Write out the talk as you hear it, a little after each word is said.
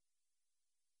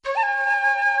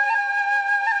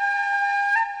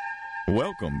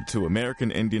Welcome to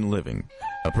American Indian Living,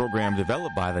 a program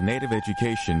developed by the Native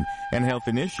Education and Health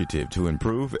Initiative to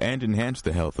improve and enhance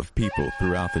the health of people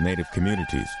throughout the Native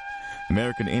communities.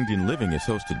 American Indian Living is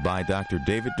hosted by Dr.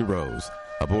 David DeRose,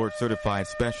 a board-certified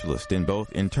specialist in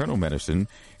both internal medicine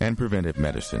and preventive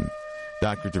medicine.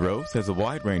 Dr. DeRose has a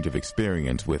wide range of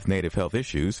experience with Native health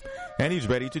issues, and he's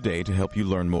ready today to help you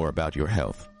learn more about your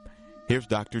health. Here's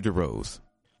Dr. DeRose.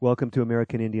 Welcome to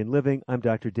American Indian Living. I'm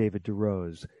Dr. David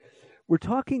DeRose. We're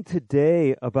talking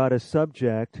today about a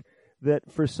subject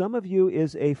that for some of you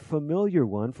is a familiar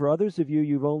one. For others of you,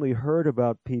 you've only heard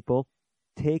about people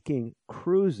taking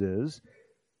cruises,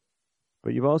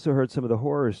 but you've also heard some of the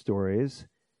horror stories.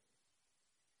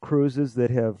 Cruises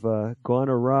that have gone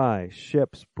awry,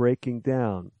 ships breaking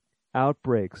down,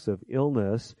 outbreaks of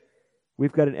illness.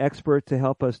 We've got an expert to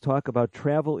help us talk about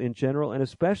travel in general and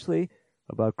especially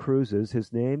about cruises.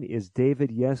 His name is David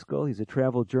Yeskel. He's a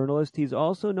travel journalist. He's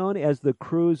also known as the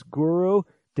Cruise Guru.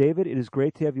 David, it is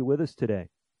great to have you with us today.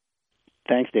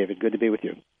 Thanks, David. Good to be with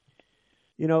you.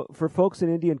 You know, for folks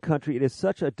in Indian country, it is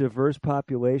such a diverse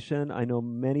population. I know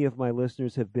many of my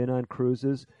listeners have been on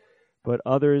cruises, but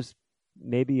others,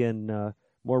 maybe in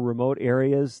more remote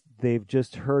areas, they've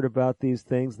just heard about these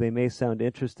things. They may sound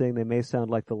interesting. They may sound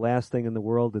like the last thing in the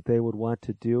world that they would want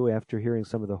to do after hearing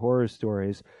some of the horror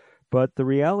stories. But the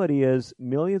reality is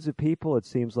millions of people, it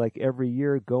seems like, every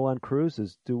year go on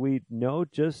cruises. Do we know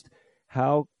just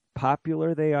how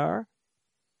popular they are?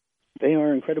 They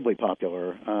are incredibly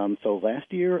popular. So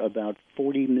last year, about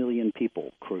 40 million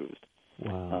people cruised.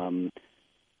 Wow.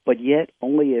 But yet,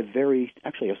 only a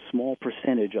small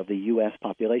percentage of the U.S.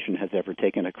 population has ever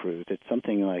taken a cruise. It's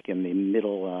something like in the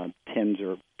middle 10s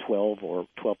or 12 or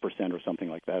 12% or something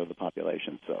like that of the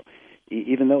population. So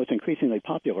even though it's increasingly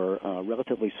popular, a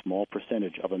relatively small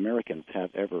percentage of Americans have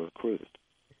ever cruised.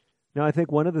 Now, I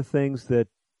think one of the things that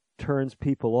turns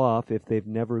people off if they've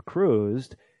never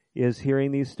cruised is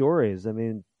hearing these stories. I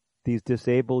mean, these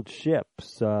disabled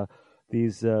ships,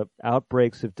 these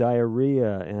outbreaks of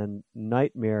diarrhea and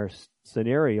nightmare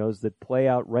scenarios that play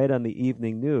out right on the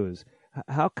evening news.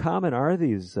 How common are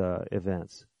these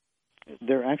events?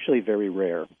 They're actually very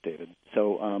rare, David.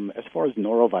 So as far as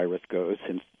norovirus goes,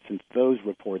 since those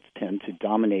reports tend to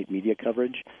dominate media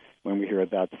coverage when we hear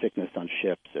about sickness on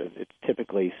ships, it's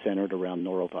typically centered around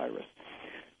norovirus,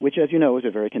 which, as you know, is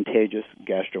a very contagious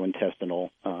gastrointestinal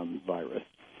virus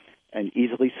and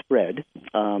easily spread.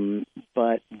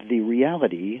 But the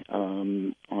reality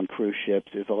on cruise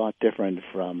ships is a lot different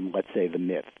from, let's say, the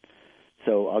myth.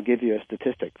 So I'll give you a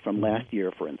statistic from last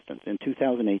year, for instance. In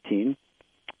 2018,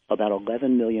 about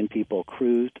 11 million people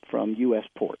cruised from U.S.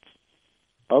 ports.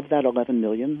 Of that 11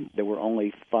 million, there were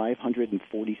only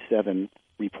 547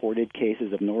 reported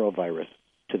cases of norovirus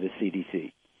to the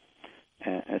CDC.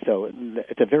 So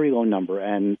it's a very low number,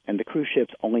 and the cruise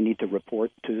ships only need to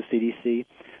report to the CDC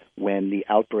when the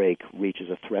outbreak reaches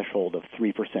a threshold of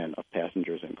 3% of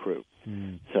passengers and crew.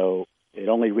 So it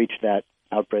only reached that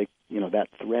outbreak, that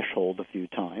threshold a few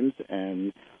times,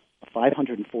 and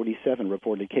 547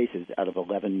 reported cases out of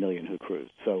 11 million who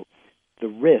cruised. So the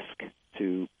risk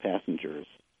to passengers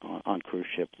on cruise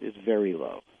ships is very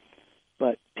low.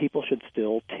 But people should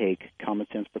still take common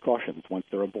sense precautions once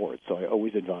they're aboard. So I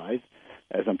always advise,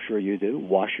 as I'm sure you do,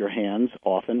 wash your hands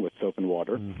often with soap and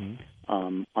water.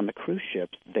 On the cruise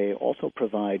ships, they also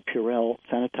provide Purell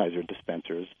sanitizer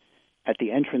dispensers at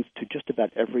the entrance to just about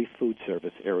every food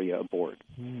service area aboard.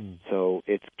 So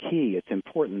it's key, it's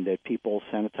important that people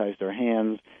sanitize their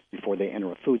hands before they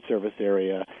enter a food service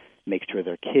area, make sure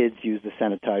their kids use the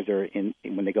sanitizer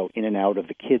when they go in and out of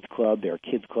the kids club. There are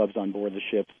kids clubs on board the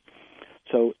ships.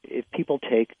 So if people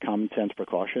take common sense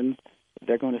precautions,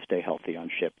 they're going to stay healthy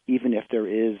on ship, even if there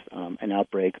is an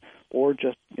outbreak or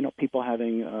just people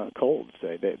having colds.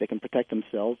 They can protect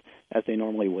themselves as they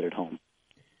normally would at home.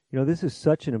 This is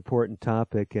such an important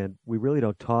topic, and we really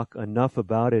don't talk enough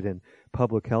about it in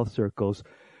public health circles.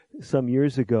 Some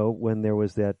years ago, when there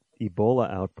was that Ebola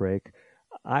outbreak,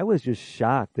 I was just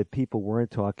shocked that people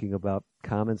weren't talking about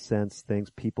common sense things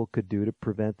people could do to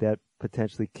prevent that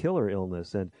potentially killer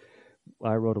illness. And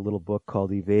I wrote a little book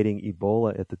called Evading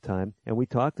Ebola at the time, and we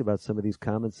talked about some of these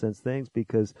common sense things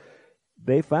because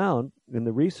they found in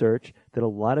the research that a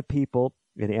lot of people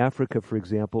in Africa, for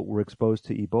example, were exposed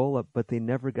to Ebola, but they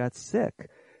never got sick.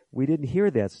 We didn't hear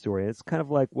that story. It's kind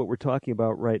of like what we're talking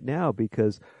about right now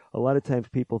because a lot of times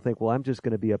people think, well, I'm just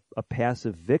going to be a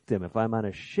passive victim if I'm on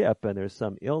a ship and there's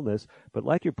some illness. But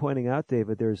like you're pointing out,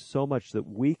 David, there's so much that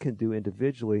we can do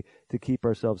individually to keep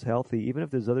ourselves healthy, even if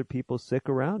there's other people sick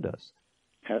around us.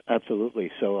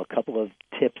 Absolutely. So a couple of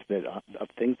tips of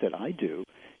things that I do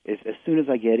as soon as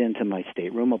I get into my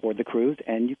stateroom aboard the cruise,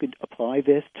 and you could apply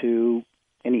this to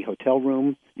any hotel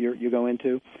room you go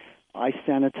into, I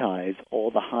sanitize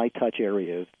all the high-touch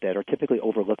areas that are typically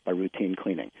overlooked by routine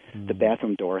cleaning. The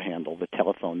bathroom door handle, the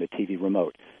telephone, the TV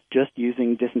remote, just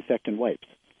using disinfectant wipes.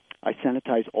 I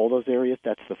sanitize all those areas.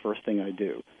 That's the first thing I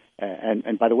do.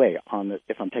 And by the way,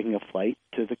 if I'm taking a flight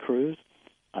to the cruise,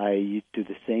 I do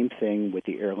the same thing with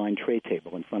the airline tray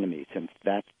table in front of me, since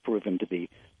that's proven to be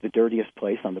the dirtiest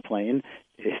place on the plane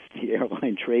is the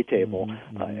airline tray table,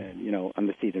 on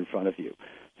the seat in front of you.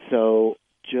 So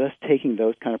just taking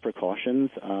those kind of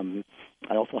precautions.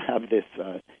 I also have this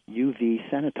UV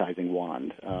sanitizing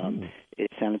wand.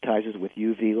 It sanitizes with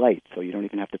UV light, so you don't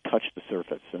even have to touch the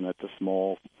surface, and that's a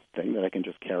small thing that I can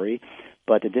just carry.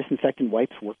 But the disinfectant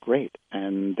wipes work great,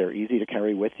 and they're easy to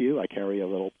carry with you. I carry a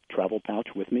little travel pouch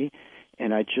with me,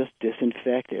 and I just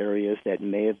disinfect areas that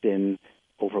may have been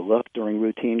overlooked during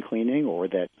routine cleaning or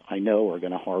that I know are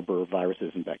going to harbor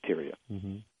viruses and bacteria.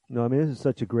 No, I mean, this is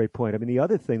such a great point. I mean, the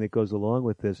other thing that goes along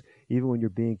with this, even when you're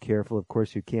being careful, of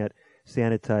course, you can't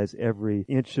sanitize every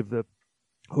inch of the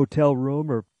hotel room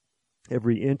or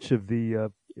every inch of the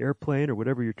airplane or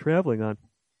whatever you're traveling on.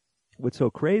 What's so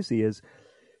crazy is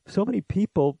so many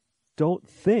people don't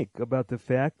think about the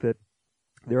fact that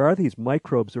there are these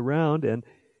microbes around, and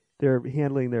they're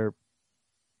handling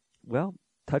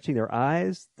touching their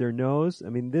eyes, their nose. I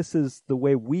mean, this is the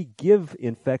way we give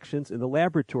infections in the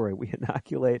laboratory. We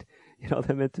inoculate,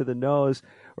 them into the nose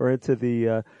or into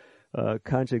the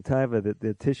conjunctiva,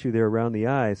 the tissue there around the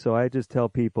eye. So I just tell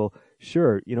people,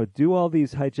 sure, do all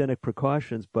these hygienic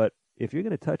precautions, but if you're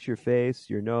going to touch your face,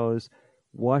 your nose,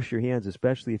 wash your hands,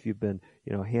 especially if you've been,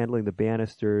 handling the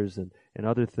banisters and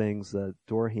other things,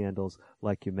 door handles,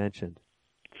 like you mentioned.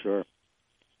 Sure.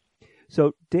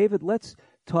 So, David, let's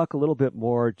talk a little bit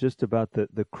more just about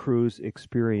the cruise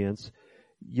experience.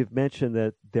 You've mentioned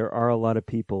that there are a lot of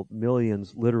people,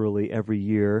 millions literally every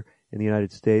year in the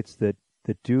United States that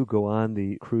do go on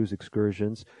the cruise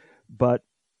excursions, but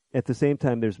at the same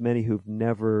time, there's many who've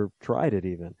never tried it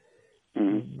even.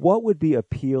 What would be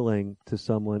appealing to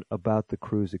someone about the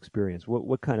cruise experience?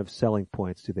 What kind of selling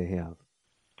points do they have?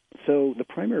 So the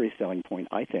primary selling point,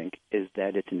 I think, is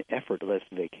that it's an effortless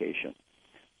vacation.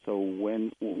 So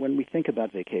when we think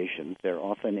about vacations, they're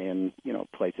often in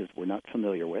places we're not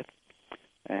familiar with,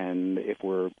 and if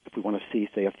we want to see,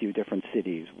 say, a few different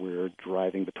cities, we're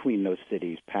driving between those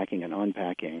cities, packing and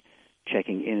unpacking,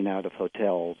 checking in and out of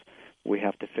hotels. We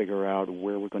have to figure out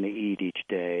where we're going to eat each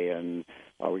day, and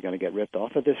are we going to get ripped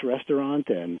off at this restaurant?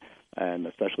 And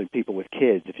especially people with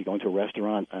kids, if you go into a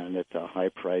restaurant and it's a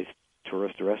high-priced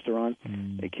tourist restaurant,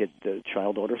 the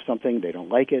child orders something, they don't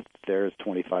like it, there's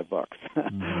 $25,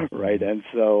 right? And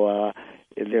so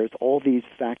there's all these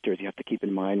factors you have to keep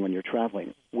in mind when you're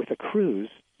traveling. With a cruise,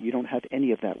 you don't have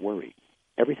any of that worry.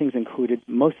 Everything's included.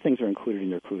 Most things are included in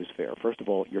your cruise fare. First of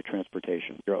all, your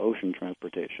transportation, your ocean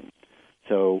transportation.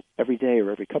 So every day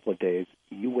or every couple of days,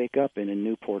 you wake up in a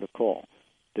new port of call.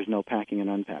 There's no packing and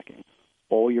unpacking.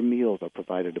 All your meals are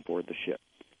provided aboard the ship.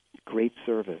 Great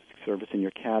service in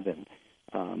your cabin,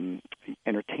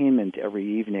 entertainment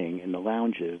every evening in the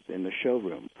lounges, in the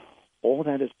showrooms. All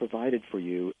that is provided for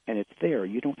you, and it's there.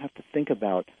 You don't have to think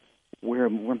about where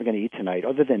am I going to eat tonight,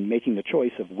 other than making the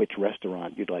choice of which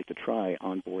restaurant you'd like to try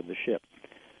on board the ship.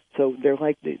 So they're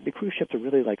like the cruise ships are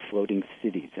really like floating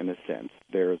cities in a sense.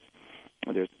 There's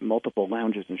multiple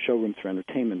lounges and showrooms for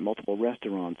entertainment, multiple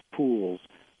restaurants, pools,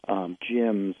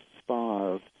 gyms,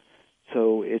 spas.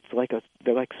 So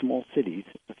they're like small cities,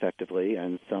 effectively,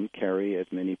 and some carry as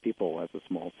many people as a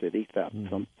small city,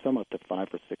 some up to 5,000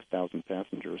 or 6,000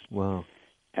 passengers. Wow.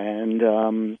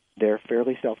 And they're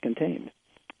fairly self-contained.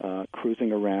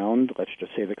 Cruising around, let's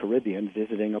just say the Caribbean,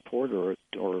 visiting a port or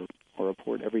a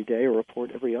port every day or a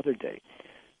port every other day.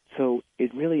 So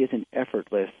it really is an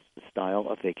effortless style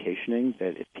of vacationing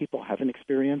that if people haven't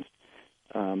experienced,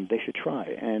 they should try.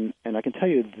 And I can tell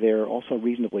you they're also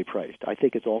reasonably priced. I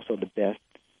think it's also the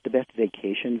best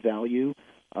vacation value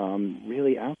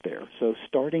really out there. So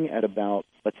starting at about,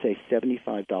 let's say,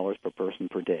 $75 per person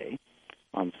per day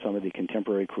on some of the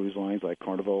contemporary cruise lines like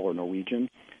Carnival or Norwegian,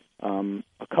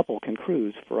 a couple can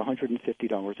cruise for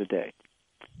 $150 a day.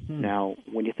 Now,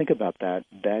 when you think about that,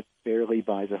 that barely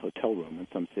buys a hotel room in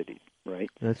some cities, right?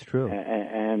 That's true.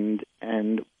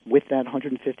 And with that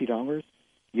 $150,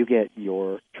 you get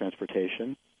your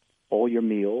transportation, all your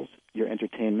meals, your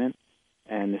entertainment,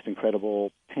 and this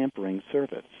incredible pampering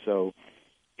service. So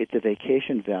it's a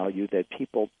vacation value that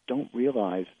people don't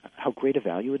realize how great a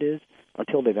value it is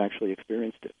until they've actually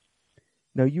experienced it.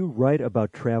 Now, you write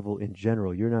about travel in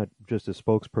general. You're not just a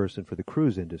spokesperson for the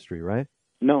cruise industry, right?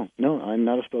 No, I'm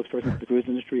not a spokesperson for the cruise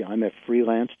industry. I'm a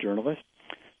freelance journalist,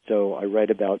 so I write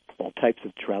about all types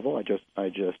of travel. I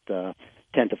just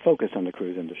tend to focus on the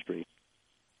cruise industry.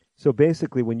 So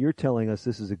basically, when you're telling us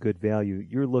this is a good value,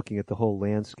 you're looking at the whole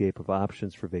landscape of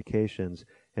options for vacations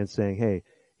and saying, hey,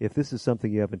 if this is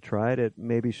something you haven't tried, it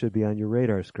maybe should be on your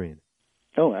radar screen.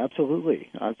 Oh,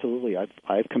 absolutely.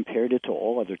 I've compared it to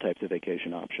all other types of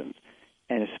vacation options.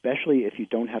 And especially if you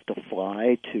don't have to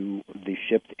fly to the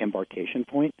ship's embarkation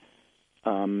point.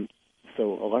 So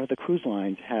a lot of the cruise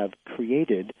lines have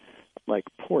created like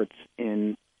ports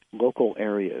in local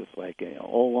areas, like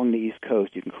all along the East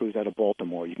Coast. You can cruise out of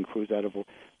Baltimore. You can cruise out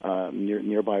of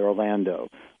nearby Orlando.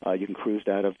 You can cruise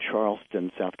out of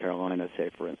Charleston, South Carolina, say,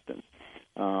 for instance.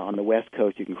 On the West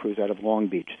Coast, you can cruise out of Long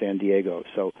Beach, San Diego.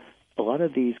 So a lot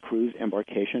of these cruise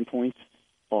embarkation points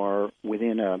are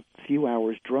within a few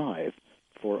hours' drive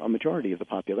for a majority of the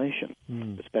population,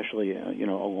 especially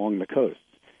along the coast.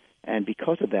 And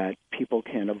because of that, people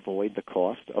can avoid the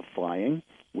cost of flying,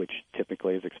 which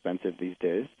typically is expensive these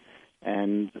days.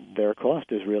 And their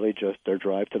cost is really just their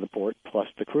drive to the port plus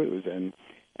the cruise. And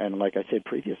like I said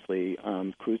previously,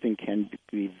 cruising can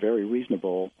be very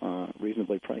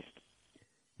reasonably priced.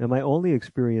 Now, my only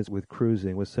experience with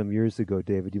cruising was some years ago,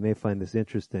 David. You may find this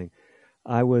interesting.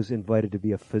 I was invited to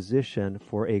be a physician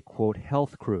for a, quote,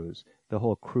 health cruise. The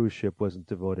whole cruise ship wasn't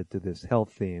devoted to this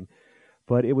health theme,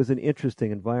 but it was an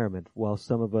interesting environment. While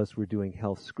some of us were doing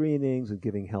health screenings and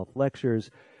giving health lectures,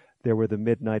 there were the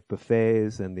midnight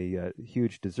buffets and the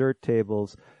huge dessert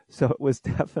tables. So it was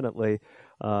definitely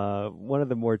one of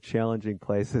the more challenging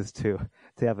places to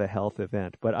have a health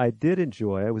event. But I did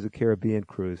enjoy, it was a Caribbean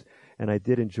cruise, and I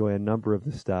did enjoy a number of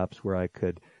the stops where I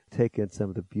could take in some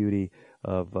of the beauty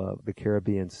of the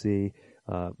Caribbean Sea.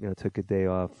 Took a day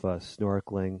off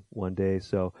snorkeling one day.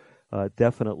 So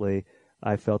definitely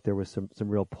I felt there was some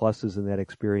real pluses in that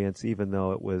experience, even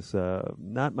though it was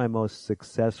not my most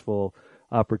successful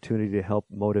opportunity to help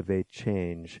motivate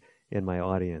change in my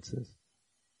audiences.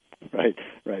 Right.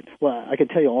 Well, I can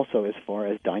tell you also, as far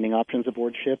as dining options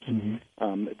aboard ships,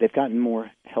 they've gotten more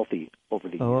healthy over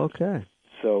the years. Oh, okay.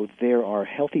 So there are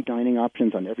healthy dining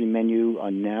options on every menu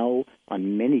now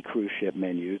on many cruise ship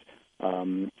menus.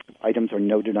 Items are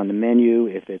noted on the menu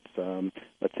if it's,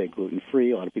 let's say,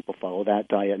 gluten-free. A lot of people follow that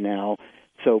diet now.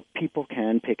 So people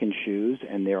can pick and choose,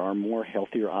 and there are more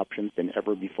healthier options than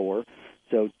ever before.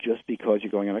 So just because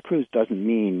you're going on a cruise doesn't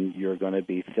mean you're going to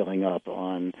be filling up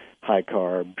on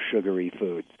high-carb, sugary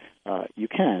foods. You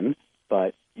can,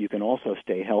 but you can also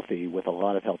stay healthy with a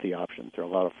lot of healthy options. There are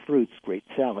a lot of fruits, great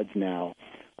salads now.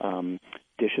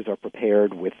 Dishes are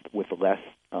prepared with less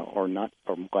or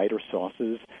lighter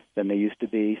sauces than they used to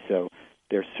be. So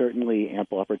there's certainly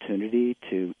ample opportunity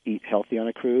to eat healthy on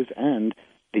a cruise, and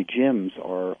the gyms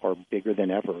are bigger than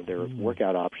ever. There are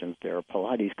workout options. There are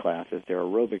Pilates classes. There are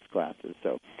aerobics classes.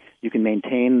 So you can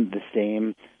maintain the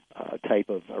same type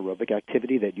of aerobic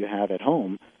activity that you have at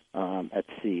home at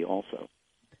sea also.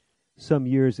 Some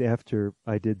years after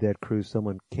I did that cruise,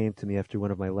 someone came to me after one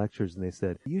of my lectures and they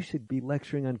said, you should be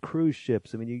lecturing on cruise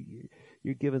ships. I mean,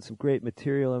 you're giving some great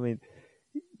material. I mean,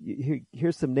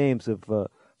 here's some names of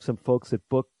some folks that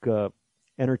book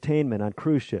entertainment on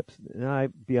cruise ships. And I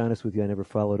be honest with you, I never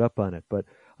followed up on it, but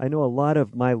I know a lot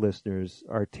of my listeners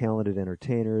are talented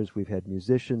entertainers. We've had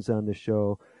musicians on the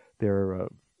show. There are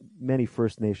many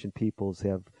First Nation peoples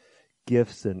have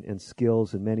gifts and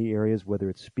skills in many areas, whether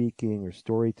it's speaking or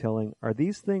storytelling. Are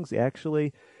these things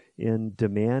actually in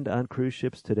demand on cruise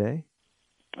ships today?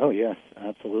 Oh, yes,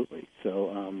 absolutely.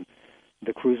 So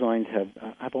the cruise lines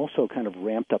have also kind of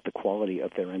ramped up the quality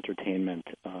of their entertainment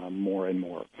more and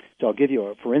more. So I'll give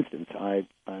you for instance, I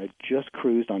just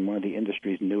cruised on one of the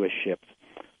industry's newest ships,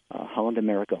 Holland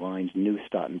America Line's new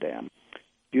Stottendam.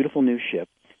 Beautiful new ship.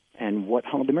 And what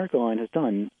Holland America Line has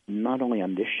done, not only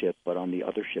on this ship, but on the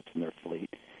other ships in their fleet,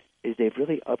 is they've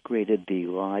really upgraded the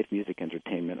live music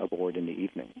entertainment aboard in the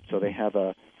evening. So they have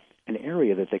an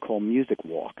area that they call Music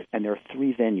Walk, and there are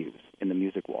 3 venues in the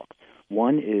Music Walk.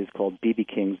 One is called B.B.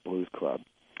 King's Blues Club,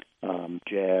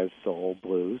 jazz, soul,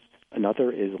 blues.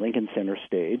 Another is Lincoln Center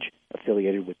Stage,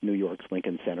 affiliated with New York's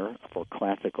Lincoln Center for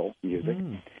classical music.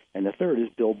 And the third is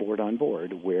Billboard on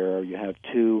Board, where you have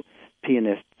 2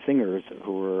 pianist singers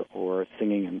who are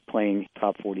singing and playing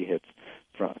top 40 hits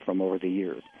from over the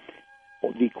years.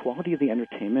 The quality of the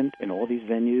entertainment in all these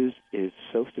venues is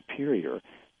so superior.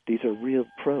 These are real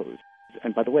pros.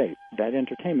 And by the way, that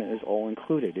entertainment is all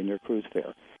included in your cruise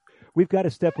fare. We've got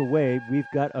to step away. We've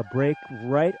got a break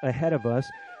right ahead of us.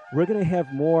 We're going to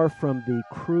have more from the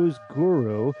cruise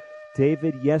guru,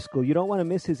 David Yeskel. You don't want to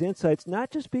miss his insights,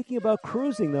 not just speaking about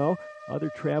cruising, though,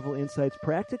 other travel insights,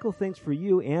 practical things for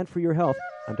you and for your health.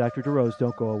 I'm Dr. DeRose.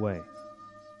 Don't go away.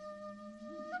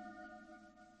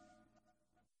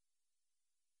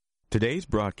 Today's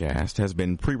broadcast has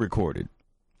been pre-recorded.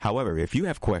 However, if you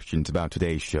have questions about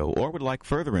today's show or would like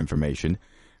further information,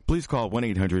 please call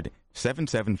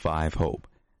 1-800-775-HOPE.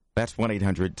 That's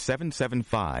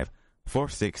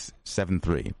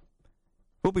 1-800-775-4673.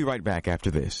 We'll be right back after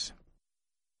this.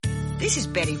 This is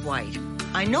Betty White.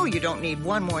 I know you don't need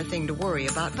one more thing to worry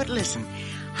about, but listen.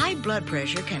 High blood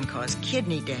pressure can cause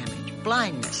kidney damage,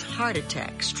 blindness, heart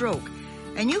attack, stroke,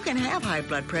 and you can have high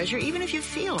blood pressure even if you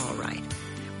feel all right.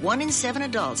 1 in 7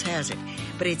 adults has it,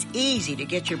 but it's easy to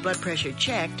get your blood pressure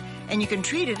checked, and you can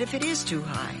treat it if it is too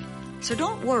high. So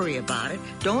don't worry about it.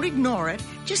 Don't ignore it.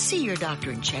 Just see your doctor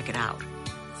and check it out.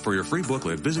 For your free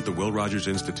booklet, visit the Will Rogers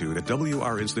Institute at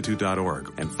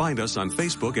wrinstitute.org and find us on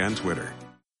Facebook and Twitter.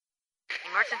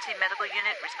 Emergency medical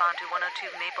unit, respond to 102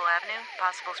 Maple Avenue,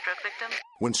 possible stroke victim.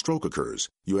 When stroke occurs,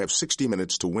 you have 60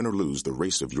 minutes to win or lose the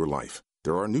race of your life.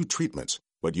 There are new treatments,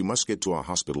 but you must get to a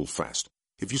hospital fast.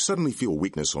 If you suddenly feel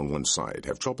weakness on one side,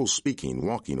 have trouble speaking,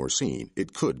 walking, or seeing,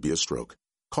 it could be a stroke.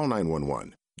 Call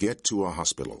 911. Get to a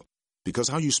hospital. Because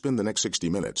how you spend the next 60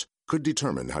 minutes could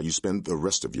determine how you spend the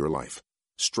rest of your life.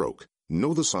 Stroke.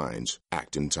 Know the signs.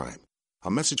 Act in time. A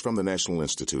message from the National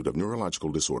Institute of Neurological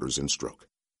Disorders and Stroke.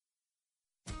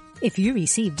 If you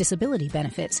receive disability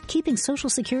benefits, keeping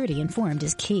Social Security informed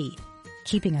is key.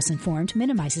 Keeping us informed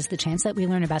minimizes the chance that we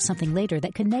learn about something later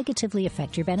that could negatively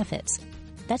affect your benefits.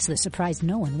 That's the surprise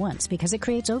no one wants because it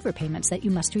creates overpayments that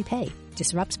you must repay,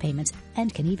 disrupts payments,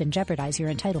 and can even jeopardize your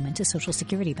entitlement to Social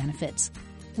Security benefits.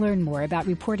 Learn more about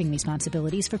reporting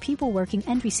responsibilities for people working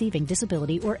and receiving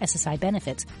disability or SSI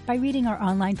benefits by reading our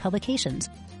online publications,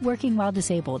 Working While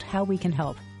Disabled, How We Can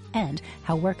Help, and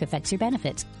How Work Affects Your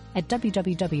Benefits at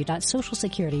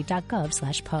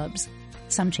www.socialsecurity.gov/pubs.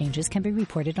 Some changes can be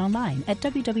reported online at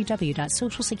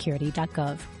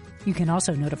www.socialsecurity.gov. You can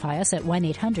also notify us at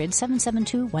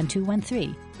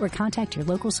 1-800-772-1213 or contact your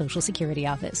local Social Security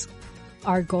office.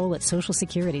 Our goal at Social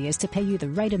Security is to pay you the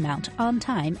right amount on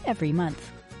time every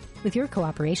month. With your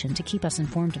cooperation to keep us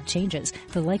informed of changes,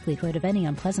 the likelihood of any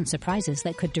unpleasant surprises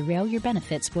that could derail your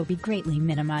benefits will be greatly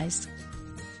minimized.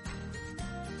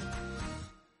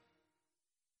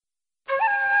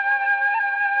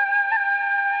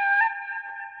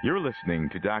 You're listening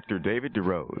to Dr. David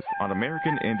DeRose on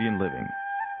American Indian Living.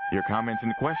 Your comments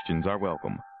and questions are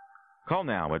welcome. Call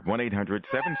now at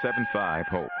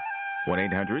 1-800-775-HOPE.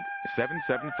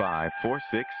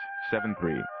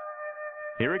 1-800-775-4673.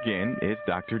 Here again is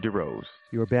Dr. DeRose.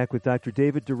 You're back with Dr.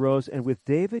 David DeRose and with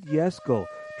David Yeskel,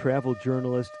 travel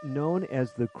journalist known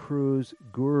as the Cruise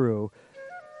Guru.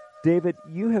 David,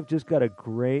 you have just got a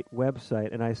great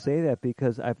website, and I say that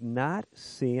because I've not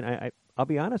seen, I'll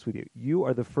be honest with you, you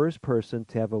are the first person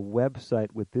to have a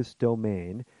website with this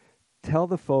domain. Tell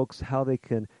the folks how they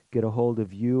can get a hold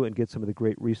of you and get some of the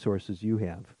great resources you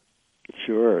have.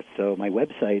 Sure. So my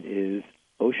website is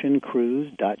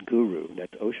oceancruise.guru.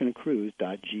 That's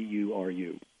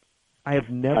oceancruise.guru. I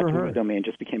have never heard. The domain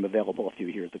just became available a few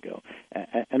years ago.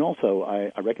 And also,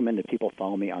 I recommend that people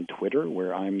follow me on Twitter,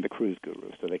 where I'm the Cruise Guru.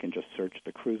 So they can just search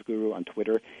the Cruise Guru on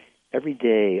Twitter. Every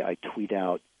day I tweet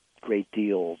out great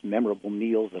deals, memorable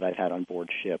meals that I've had on board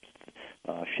ships,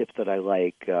 ships that I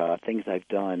like, things I've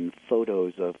done,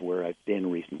 photos of where I've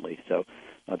been recently. So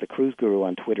the Cruise Guru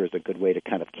on Twitter is a good way to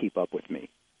kind of keep up with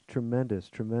me. Tremendous,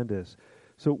 tremendous.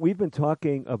 So we've been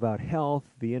talking about health,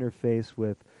 the interface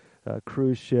with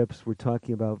cruise ships. We're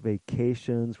talking about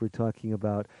vacations. We're talking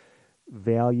about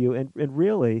value. And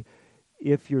really,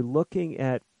 if you're looking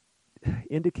at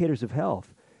indicators of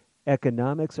health,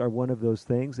 economics are one of those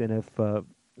things. And if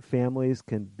families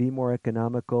can be more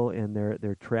economical in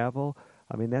their travel,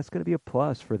 I mean, that's going to be a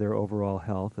plus for their overall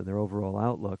health and their overall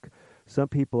outlook. Some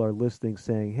people are listening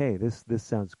saying, hey, this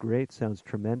sounds great, sounds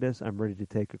tremendous, I'm ready to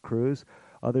take a cruise.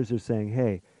 Others are saying,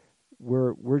 hey,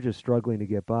 we're just struggling to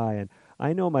get by. And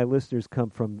I know my listeners come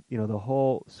from, the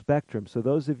whole spectrum. So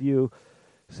those of you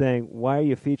saying, why are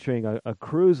you featuring a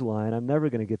cruise line? I'm never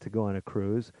going to get to go on a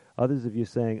cruise. Others of you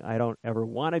saying, I don't ever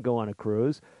want to go on a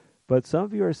cruise. But some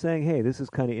of you are saying, hey, this is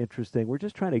kind of interesting. We're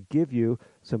just trying to give you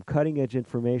some cutting-edge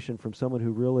information from someone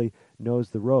who really knows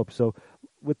the ropes. So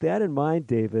with that in mind,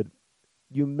 David,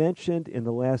 you mentioned in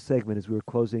the last segment as we were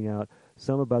closing out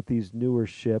some about these newer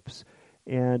ships.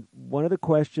 And one of the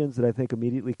questions that I think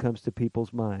immediately comes to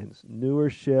people's minds, newer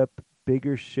ship,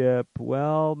 bigger ship,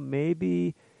 well,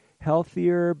 maybe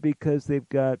healthier because they've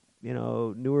got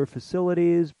newer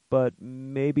facilities, but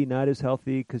maybe not as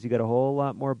healthy because you got a whole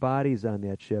lot more bodies on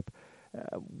that ship.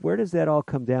 Where does that all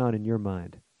come down in your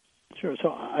mind? Sure. So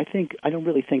I don't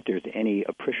really think there's any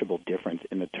appreciable difference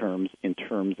in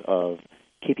terms of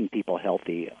keeping people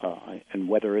healthy, and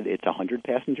whether it's a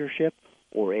 100-passenger ship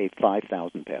or a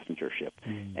 5,000-passenger ship.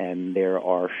 And there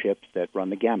are ships that run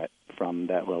the gamut from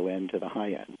that low end to the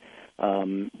high end.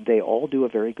 They all do a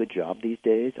very good job these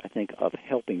days, I think, of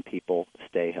helping people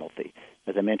stay healthy.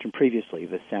 As I mentioned previously,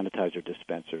 the sanitizer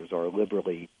dispensers are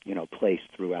liberally, placed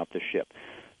throughout the ship.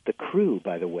 The crew,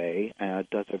 by the way,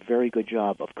 does a very good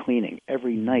job of cleaning.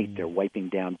 Every night they're wiping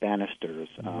down banisters.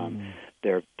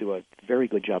 They do a very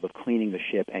good job of cleaning the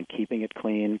ship and keeping it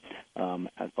clean.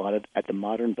 At the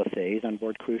modern buffets on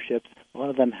board cruise ships, a lot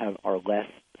of them are less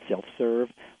self-serve,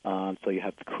 so you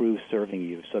have the crew serving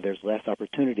you. So there's less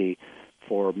opportunity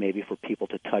for people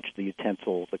to touch the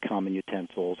utensils, the common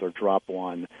utensils, or drop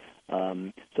one.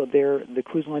 So the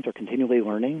cruise lines are continually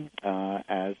learning,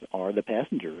 as are the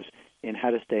passengers, in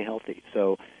how to stay healthy.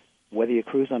 So whether you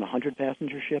cruise on a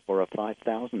 100-passenger ship or a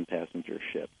 5,000-passenger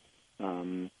ship,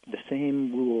 the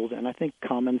same rules and I think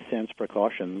common sense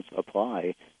precautions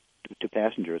apply to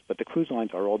passengers, but the cruise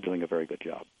lines are all doing a very good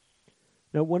job.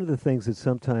 Now, one of the things that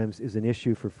sometimes is an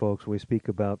issue for folks when we speak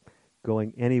about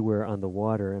going anywhere on the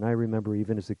water, and I remember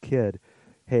even as a kid,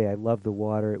 hey, I love the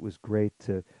water. It was great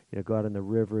to go out on the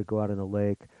river, go out on the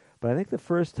lake. But I think the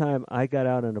first time I got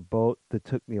out on a boat that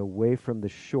took me away from the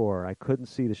shore, I couldn't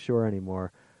see the shore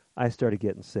anymore, I started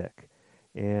getting sick.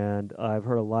 And I've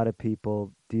heard a lot of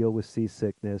people deal with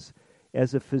seasickness.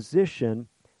 As a physician,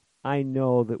 I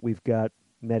know that we've got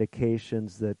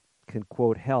medications that can,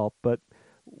 quote, help, but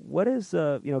what is,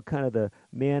 kind of the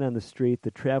man on the street,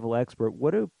 the travel expert,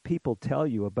 what do people tell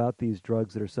you about these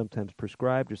drugs that are sometimes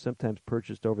prescribed or sometimes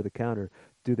purchased over the counter?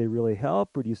 Do they really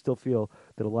help, or do you still feel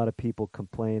that a lot of people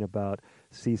complain about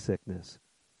seasickness?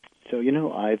 So,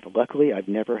 luckily I've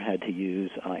never had to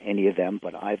use any of them,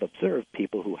 but I've observed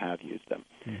people who have used them.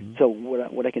 Mm-hmm. So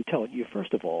what I can tell you,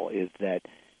 first of all, is that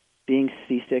being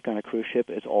seasick on a cruise ship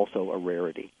is also a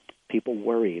rarity. People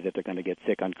worry that they're going to get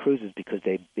sick on cruises because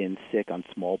they've been sick on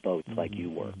small boats like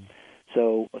you were.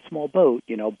 So a small boat,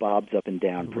 bobs up and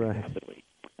down pretty rapidly.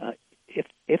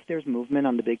 If there's movement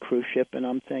on the big cruise ship, and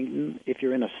I'm saying if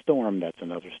you're in a storm, that's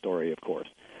another story, of course.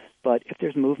 But if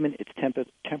there's movement, it's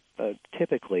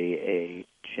typically a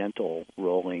gentle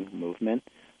rolling movement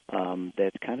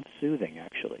that's kind of soothing,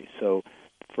 actually. So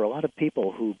for a lot of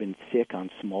people who've been sick on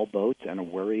small boats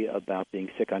and worry about being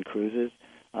sick on cruises,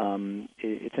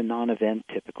 it's a non-event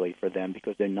typically for them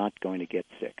because they're not going to get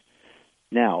sick.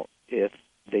 Now, if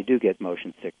they do get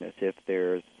motion sickness, if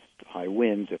there's high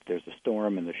winds, if there's a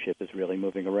storm and the ship is really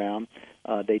moving around,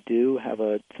 they do have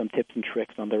some tips and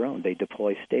tricks on their own. They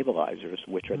deploy stabilizers,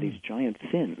 which are these giant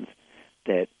fins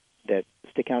that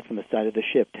stick out from the side of the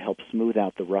ship to help smooth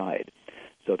out the ride.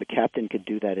 So the captain could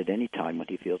do that at any time when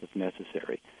he feels it's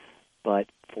necessary. But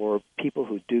for people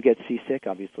who do get seasick,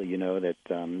 obviously you know that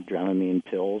Dramamine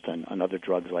pills and other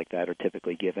drugs like that are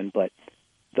typically given, but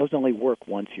those only work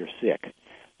once you're sick,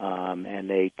 and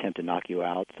they tend to knock you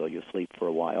out, so you'll sleep for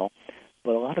a while.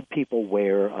 But a lot of people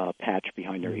wear a patch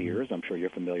behind their ears. I'm sure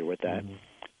you're familiar with that.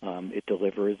 It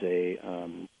delivers a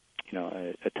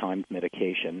timed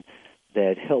medication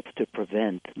that helps to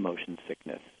prevent motion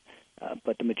sickness.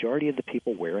 But the majority of the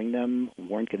people wearing them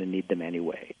weren't going to need them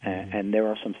anyway. And there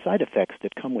are some side effects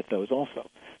that come with those also.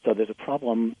 So there's a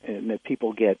problem in that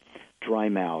people get dry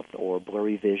mouth or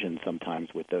blurry vision sometimes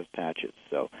with those patches.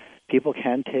 So people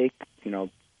can take,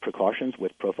 precautions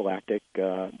with prophylactic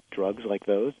drugs like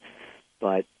those.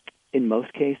 But in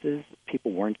most cases,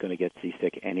 people weren't going to get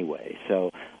seasick anyway.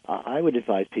 So I would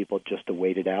advise people just to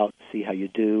wait it out, see how you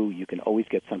do. You can always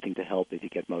get something to help if you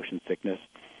get motion sickness.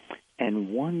 And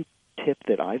one tip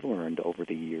that I've learned over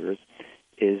the years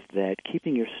is that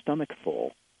keeping your stomach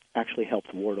full actually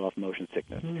helps ward off motion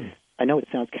sickness. I know it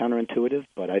sounds counterintuitive,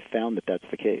 but I've found that that's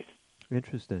the case.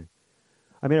 Interesting.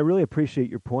 I mean, I really appreciate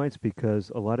your points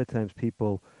because a lot of times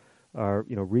people are,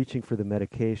 reaching for the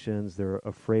medications. They're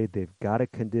afraid they've got a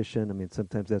condition. I mean,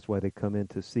 sometimes that's why they come in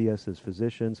to see us as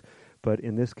physicians. But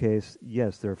in this case,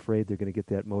 yes, they're afraid they're going to get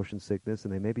that motion sickness,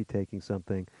 and they may be taking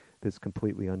something that's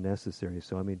completely unnecessary.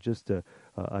 So, I mean, just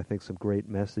I think some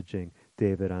great messaging,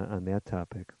 David, on that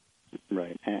topic.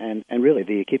 Right, and really,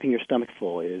 the keeping your stomach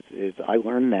full is I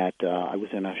learned that I was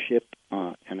in a ship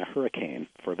in a hurricane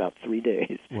for about 3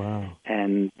 days. Wow!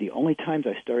 And the only times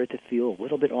I started to feel a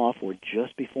little bit off were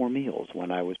just before meals when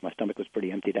my stomach was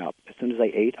pretty emptied out. As soon as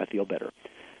I ate, I feel better.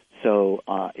 So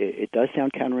it does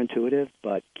sound counterintuitive,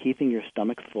 but keeping your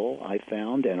stomach full, I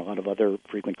found, and a lot of other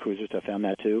frequent cruisers have found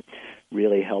that too,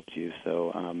 really helps you.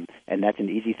 So, and that's an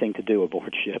easy thing to do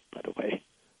aboard ship, by the way.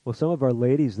 Well, some of our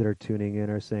ladies that are tuning in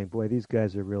are saying, "Boy, these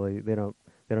guys are really—they don't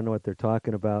know what they're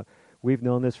talking about." We've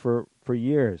known this for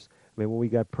years. I mean, when we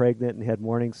got pregnant and had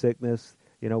morning sickness,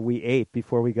 we ate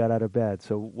before we got out of bed.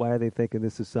 So why are they thinking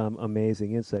this is some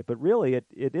amazing insight? But really,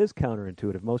 it is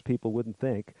counterintuitive. Most people wouldn't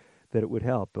think that it would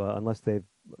help unless they're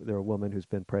a woman who's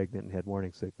been pregnant and had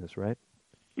morning sickness, right?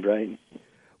 Right.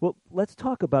 Well, let's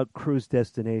talk about cruise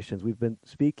destinations. We've been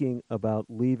speaking about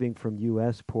leaving from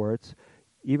U.S. ports.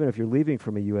 Even if you're leaving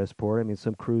from a U.S. port, I mean,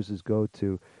 some cruises go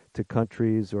to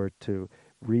countries or to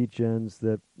regions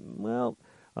that,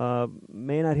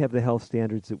 may not have the health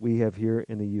standards that we have here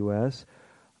in the U.S.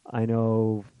 I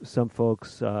know some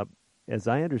folks, as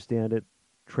I understand it,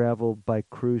 travel by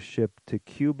cruise ship to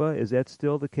Cuba. Is that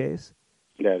still the case?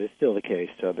 That is still the case.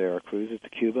 So there are cruises to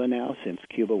Cuba now. Since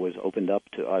Cuba was opened up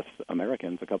to us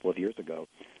Americans a couple of years ago,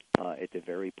 it's a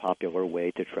very popular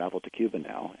way to travel to Cuba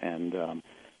now. And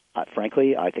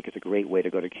frankly, I think it's a great way to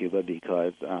go to Cuba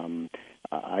because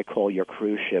I call your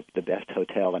cruise ship the best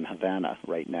hotel in Havana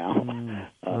right now.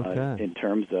 Okay. In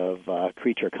terms of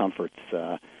creature comforts.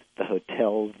 The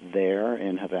hotels there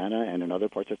in Havana and in other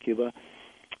parts of Cuba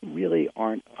really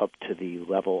aren't up to the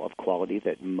level of quality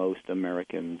that most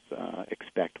Americans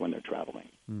expect when they're traveling.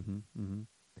 Mm-hmm, mm-hmm.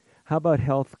 How about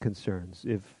health concerns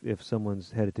if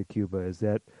someone's headed to Cuba? Is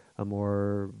that a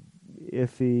more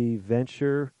iffy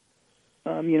venture?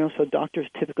 So doctors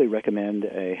typically recommend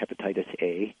a hepatitis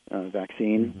A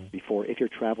vaccine before, if you're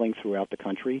traveling throughout the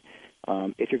country.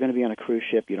 If you're going to be on a cruise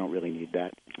ship, you don't really need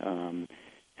that.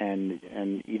 And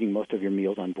eating most of your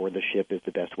meals on board the ship is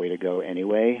the best way to go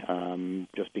anyway,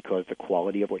 just because the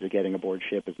quality of what you're getting aboard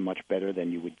ship is much better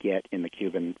than you would get in the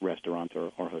Cuban restaurants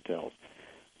or hotels.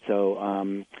 So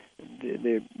I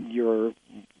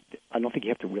don't think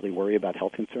you have to really worry about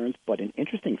health concerns, but an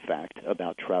interesting fact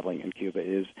about traveling in Cuba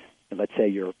is, let's say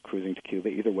you're cruising to Cuba,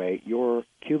 either way, your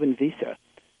Cuban visa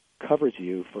covers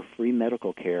you for free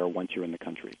medical care once you're in the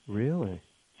country. Really?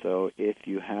 So if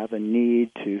you have a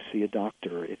need to see a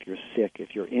doctor, if you're sick,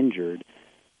 if you're injured,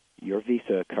 your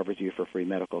visa covers you for free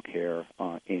medical care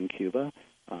in Cuba,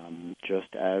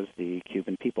 just as the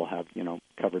Cuban people have,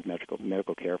 covered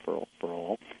medical care for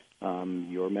all.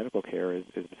 Your medical care is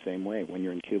the same way when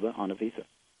you're in Cuba on a visa.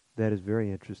 That is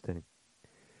very interesting.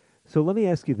 So let me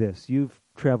ask you this. You've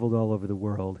traveled all over the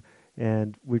world,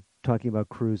 and we're talking about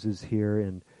cruises here,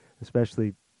 and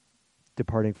especially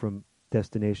departing from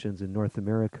destinations in North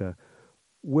America.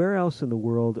 Where else in the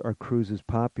world are cruises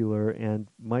popular, and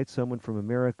might someone from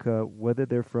America, whether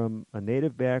they're from a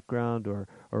native background or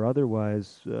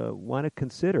otherwise, want to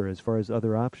consider as far as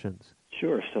other options?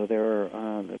 Sure. So there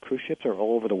are the cruise ships are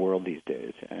all over the world these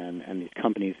days, and these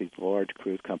companies, these large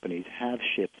cruise companies, have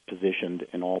ships positioned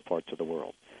in all parts of the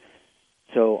world.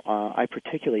 So I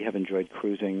particularly have enjoyed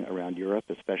cruising around Europe,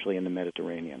 especially in the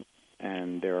Mediterranean.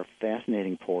 And there are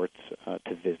fascinating ports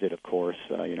to visit, of course.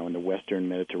 In the Western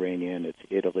Mediterranean, it's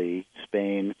Italy,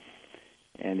 Spain,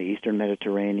 and the Eastern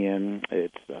Mediterranean,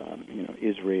 it's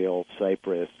Israel,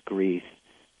 Cyprus, Greece,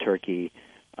 Turkey.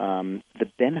 The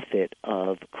benefit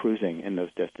of cruising in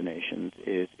those destinations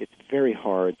is it's very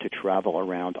hard to travel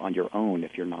around on your own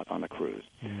if you're not on a cruise.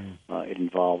 It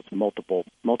involves multiple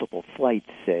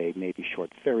flights, say, maybe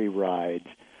short ferry rides.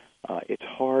 It's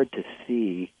hard to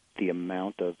see the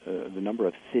amount of the number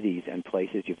of cities and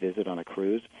places you visit on a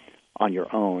cruise on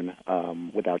your own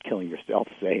without killing yourself,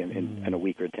 say, in a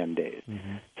week or 10 days.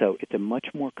 So it's a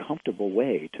much more comfortable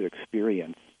way to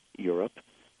experience Europe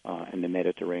and the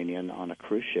Mediterranean on a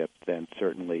cruise ship than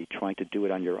certainly trying to do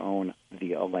it on your own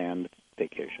via a land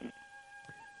vacation.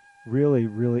 Really,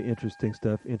 really interesting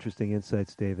stuff, interesting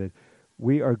insights, David.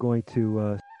 We are going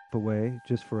to step away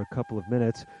just for a couple of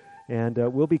minutes, and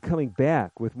we'll be coming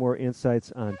back with more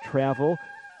insights on travel,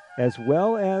 as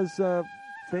well as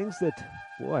things that,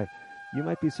 boy, you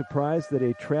might be surprised that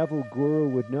a travel guru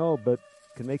would know, but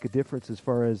can make a difference as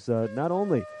far as not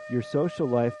only your social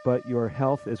life, but your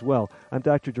health as well. I'm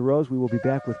Dr. DeRose. We will be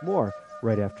back with more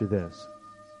right after this.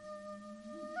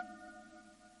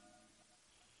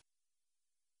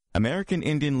 American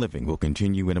Indian Living will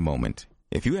continue in a moment.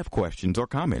 If you have questions or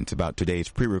comments about today's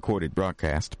pre-recorded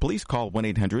broadcast, please call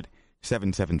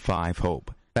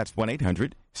 1-800-775-HOPE. That's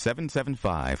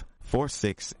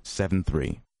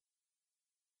 1-800-775-4673.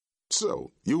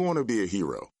 So, you want to be a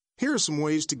hero. Here are some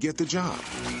ways to get the job.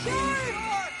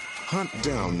 Hunt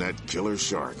down that killer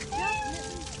shark.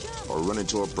 Or run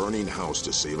into a burning house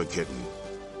to save a kitten.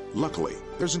 Luckily,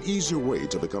 there's an easier way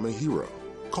to become a hero.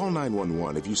 Call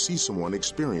 911 if you see someone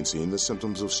experiencing the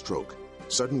symptoms of stroke,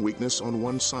 sudden weakness on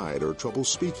one side, or trouble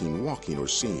speaking, walking, or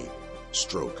seeing.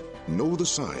 Stroke. Know the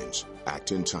signs.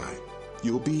 Act in time.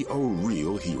 You'll be a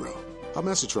real hero. A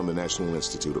message from the National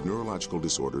Institute of Neurological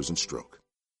Disorders and Stroke.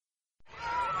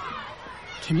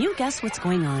 Can you guess what's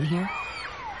going on here?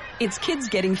 It's kids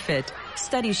getting fit.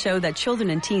 Studies show that children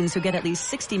and teens who get at least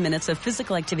 60 minutes of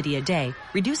physical activity a day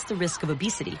reduce the risk of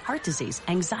obesity, heart disease,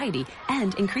 anxiety,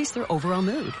 and increase their overall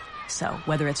mood. So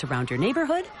whether it's around your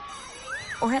neighborhood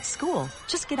or at school,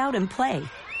 just get out and play.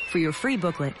 For your free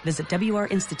booklet, visit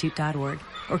wrinstitute.org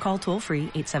or call toll-free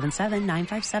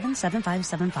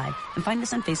 877-957-7575 and find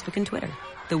us on Facebook and Twitter.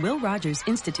 The Will Rogers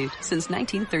Institute since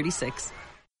 1936.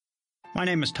 My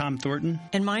name is Tom Thornton.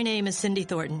 And my name is Cindy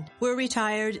Thornton. We're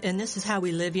retired, and this is how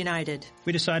we live United.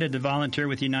 We decided to volunteer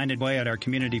with United Way at our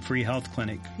community free health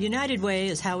clinic. United Way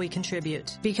is how we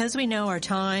contribute, because we know our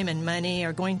time and money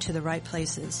are going to the right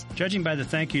places. Judging by the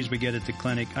thank yous we get at the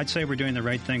clinic, I'd say we're doing the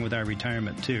right thing with our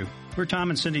retirement, too. We're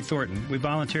Tom and Cindy Thornton. We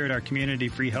volunteer at our community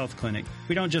free health clinic.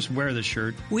 We don't just wear the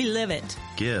shirt. We live it.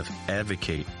 Give,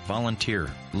 advocate,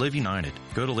 volunteer, live United.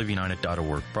 Go to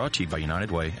liveunited.org. Brought to you by United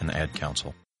Way and the Ad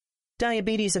Council.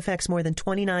 Diabetes affects more than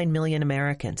 29 million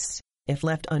Americans. If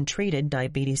left untreated,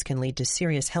 diabetes can lead to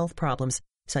serious health problems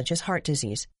such as heart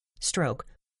disease, stroke,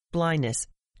 blindness,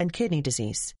 and kidney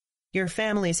disease. Your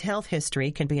family's health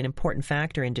history can be an important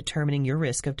factor in determining your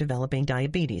risk of developing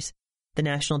diabetes. The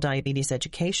National Diabetes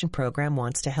Education Program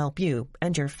wants to help you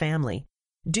and your family.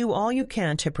 Do all you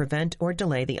can to prevent or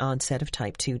delay the onset of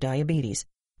type 2 diabetes.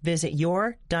 Visit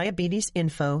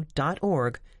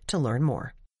yourdiabetesinfo.org to learn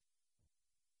more.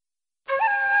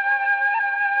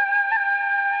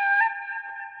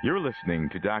 You're listening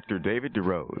to Dr. David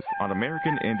DeRose on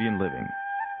American Indian Living.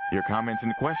 Your comments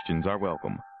and questions are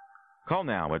welcome. Call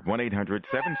now at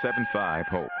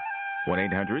 1-800-775-HOPE,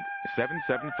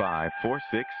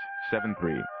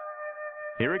 1-800-775-4673.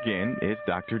 Here again is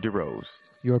Dr. DeRose.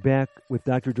 You're back with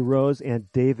Dr. DeRose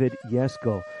and David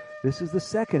Yeskel. This is the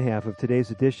second half of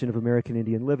today's edition of American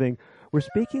Indian Living. We're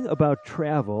speaking about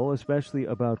travel, especially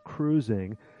about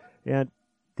cruising. And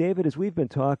David, as we've been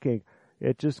talking,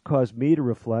 it just caused me to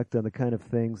reflect on the kind of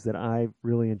things that I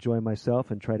really enjoy myself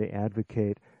and try to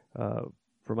advocate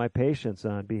for my patients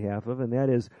on behalf of, and that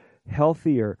is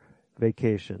healthier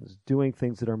vacations, doing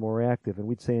things that are more active. And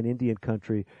we'd say in Indian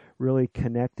country, really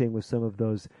connecting with some of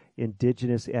those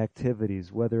indigenous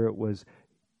activities, whether it was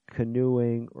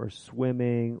canoeing or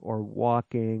swimming or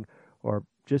walking or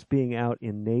just being out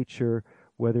in nature,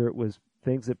 whether it was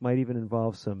things that might even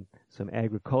involve some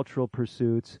agricultural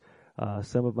pursuits.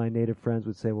 Some of my native friends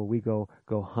would say, well, we go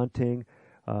hunting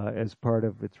as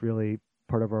it's really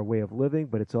part of our way of living,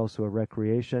 but it's also a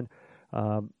recreation.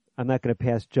 I'm not going to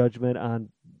pass judgment on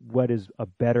what is a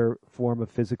better form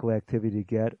of physical activity to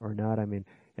get or not. I mean,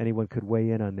 anyone could weigh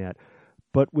in on that.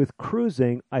 But with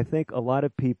cruising, I think a lot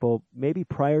of people, maybe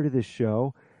prior to this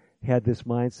show, had this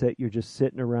mindset you're just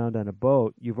sitting around on a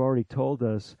boat. You've already told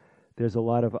us there's a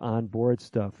lot of onboard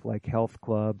stuff like health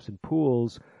clubs and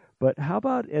pools. But how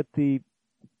about at the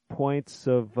points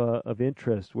of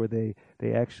interest where they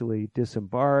actually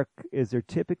disembark? Is there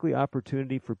typically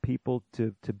opportunity for people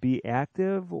to be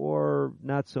active or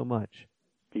not so much?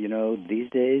 You know, these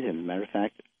days, as a matter of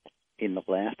fact, in the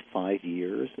last 5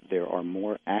 years, there are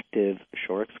more active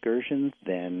shore excursions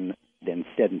than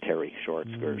sedentary shore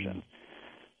excursions.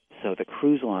 So the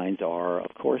cruise lines are,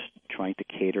 of course, trying to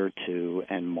cater to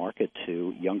and market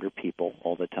to younger people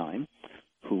all the time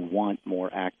who want more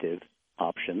active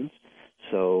options.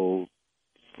 So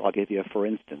I'll give you for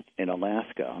instance. In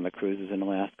Alaska, on the cruises in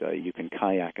Alaska, you can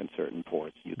kayak in certain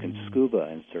ports. You can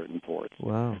scuba in certain ports.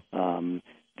 Wow.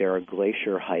 There are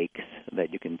glacier hikes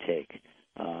that you can take.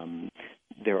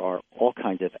 There are all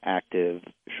kinds of active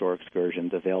shore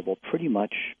excursions available pretty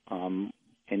much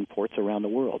in ports around the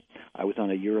world. I was on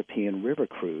a European river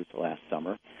cruise last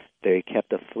summer. They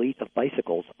kept a fleet of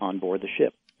bicycles on board the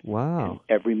ship. Wow. And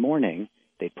every morning,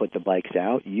 they put the bikes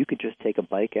out. You could just take a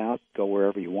bike out, go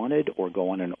wherever you wanted, or go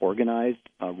on an organized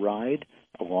ride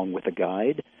along with a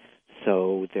guide.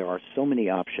 So there are so many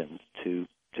options to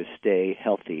stay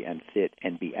healthy and fit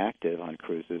and be active on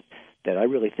cruises that I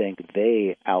really think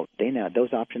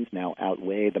those options now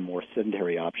outweigh the more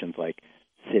sedentary options like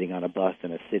sitting on a bus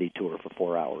in a city tour for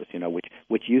 4 hours,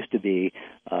 which used to be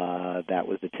that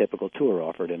was the typical tour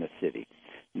offered in a city.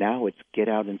 Now it's get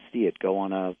out and see it, go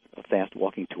on a fast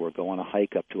walking tour, go on a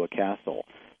hike up to a castle,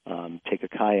 take a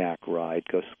kayak ride,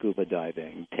 go scuba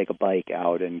diving, take a bike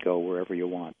out and go wherever you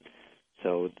want.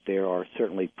 So there are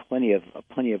certainly plenty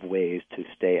of ways to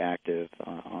stay active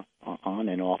on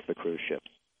and off the cruise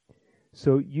ships.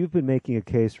 So you've been making a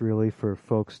case really for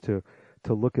folks to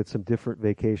look at some different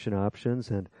vacation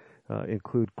options and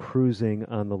include cruising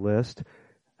on the list.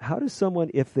 How does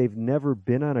someone, if they've never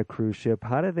been on a cruise ship,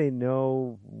 how do they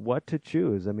know what to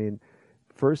choose? I mean,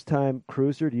 first-time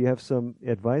cruiser, do you have some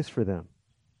advice for them?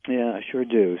 Yeah, I sure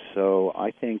do. So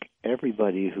I think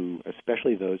everybody who,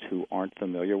 especially those who aren't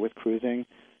familiar with cruising,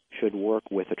 should work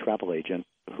with a travel agent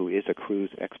who is a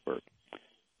cruise expert.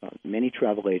 Many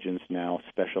travel agents now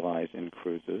specialize in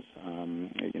cruises.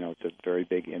 It's a very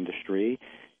big industry.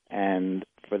 And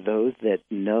for those that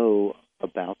know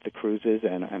about the cruises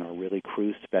and are really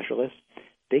cruise specialists,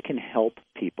 they can help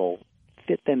people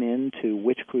fit them into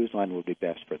which cruise line will be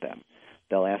best for them.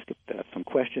 They'll ask some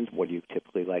questions. What do you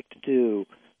typically like to do?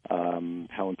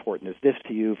 How important is this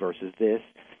to you versus this?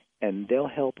 And they'll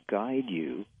help guide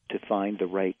you to find the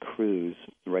right cruise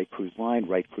line,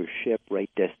 right cruise ship, right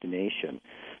destination.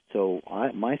 So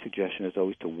my suggestion is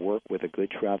always to work with a good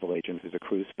travel agent who's a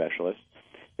cruise specialist.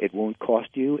 It won't cost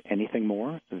you anything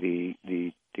more. The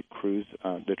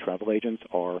travel agents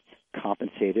are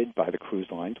compensated by the cruise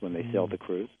lines when they sell the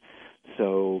cruise.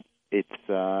 So it's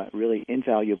really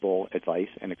invaluable advice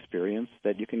and experience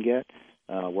that you can get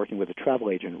working with a travel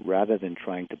agent rather than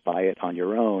trying to buy it on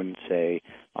your own, say,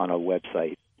 on a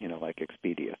website, like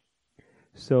Expedia.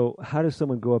 So how does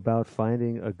someone go about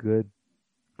finding a good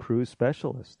cruise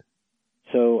specialist?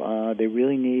 So they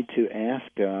really need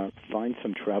to find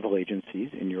some travel agencies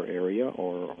in your area,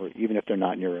 or even if they're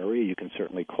not in your area, you can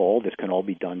certainly call. This can all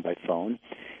be done by phone.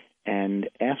 And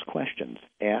ask questions.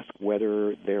 Ask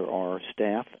whether there are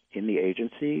staff in the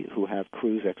agency who have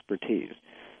cruise expertise.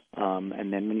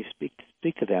 And then when you speak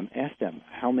to them, ask them,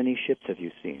 how many ships have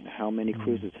you seen? How many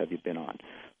cruises have you been on?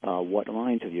 What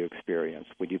lines have you experienced?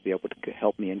 Would you be able to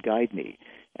help me and guide me?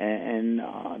 And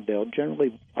they'll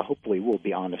generally, hopefully, will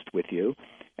be honest with you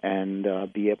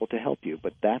and be able to help you.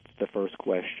 But that's the first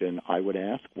question I would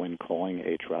ask when calling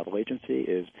a travel agency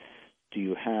is, do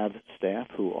you have staff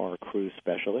who are cruise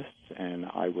specialists? And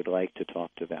I would like to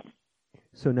talk to them.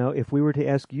 So now, if we were to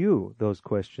ask you those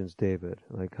questions, David,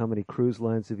 like how many cruise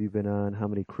lines have you been on? How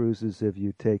many cruises have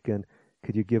you taken?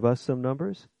 Could you give us some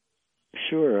numbers?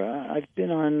 Sure. I've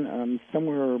been on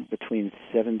somewhere between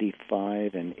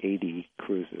 75 and 80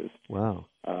 cruises. Wow.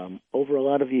 Over a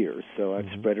lot of years, so I've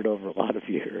spread it over a lot of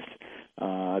years.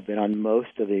 I've been on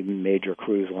most of the major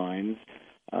cruise lines.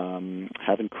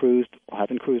 Haven't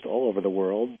cruised all over the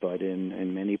world, but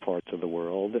in many parts of the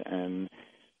world, and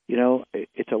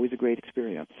it's always a great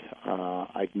experience.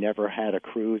 I've never had a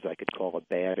cruise I could call a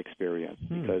bad experience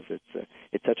because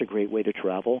it's such a great way to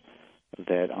travel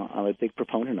that I'm a big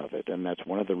proponent of it, and that's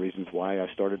one of the reasons why I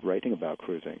started writing about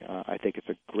cruising. I think it's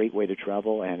a great way to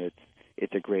travel, and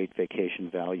it's a great vacation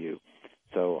value.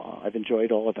 So I've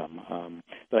enjoyed all of them.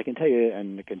 But I can tell you,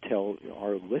 and I can tell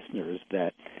our listeners,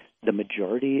 that the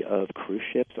majority of cruise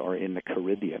ships are in the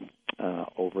Caribbean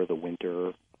over the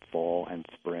winter, fall, and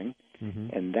spring.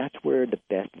 And that's where the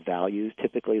best values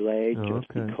typically lay,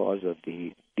 because of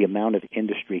the amount of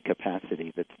industry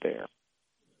capacity that's there.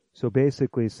 So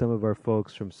basically, some of our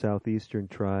folks from southeastern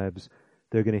tribes,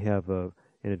 they're going to have an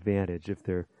advantage if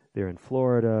they're in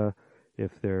Florida,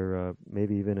 if they're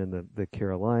maybe even in the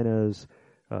Carolinas,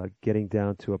 getting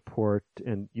down to a port.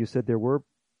 And you said there were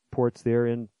ports there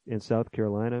in South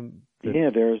Carolina?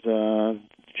 Yeah, there's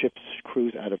ships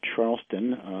cruise out of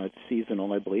Charleston. It's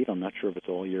seasonal, I believe. I'm not sure if it's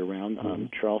all year round.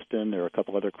 Charleston, there are a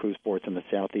couple other cruise ports in the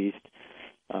southeast,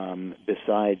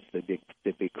 besides the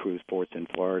big cruise ports in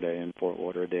Florida and Fort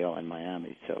Lauderdale and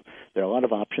Miami. So there are a lot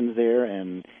of options there,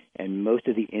 and most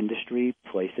of the industry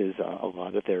places a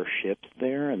lot of their ships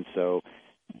there, and so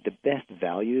the best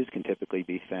values can typically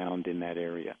be found in that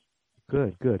area.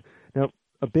 Good. Now,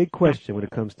 a big question when it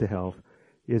comes to health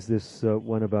is this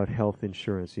one about health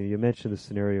insurance. You mentioned the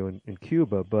scenario in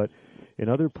Cuba, but in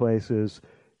other places,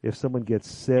 if someone gets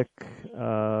sick,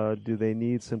 do they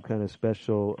need some kind of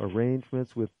special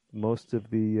arrangements with most of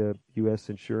the U.S.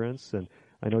 insurance? And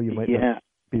I know you might not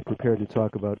be prepared to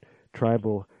talk about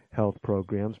tribal health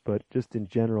programs, but just in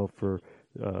general for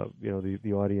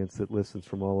the audience that listens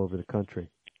from all over the country.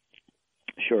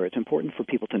 Sure. It's important for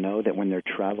people to know that when they're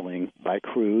traveling by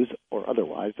cruise or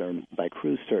otherwise, or by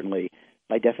cruise certainly,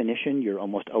 by definition, you're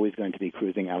almost always going to be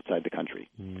cruising outside the country.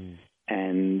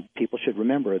 And people should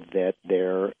remember that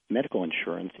their medical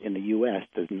insurance in the U.S.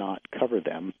 does not cover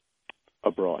them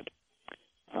abroad.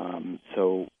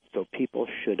 So people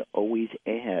should always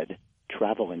add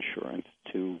travel insurance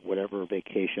to whatever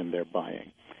vacation they're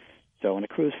buying. So on a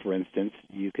cruise, for instance,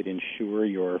 you could insure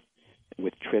your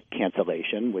with trip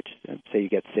cancellation, which say you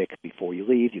get sick before you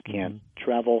leave, you can't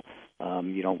travel,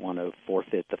 you don't want to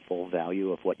forfeit the full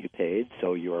value of what you paid,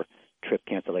 so your trip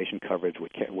cancellation coverage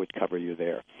would cover you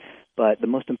there. But the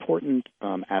most important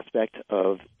aspect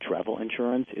of travel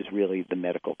insurance is really the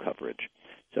medical coverage.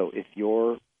 So if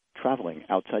you're traveling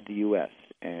outside the U.S.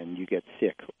 and you get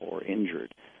sick or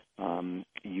injured,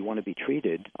 you want to be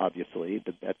treated, obviously,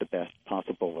 at the best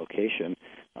possible location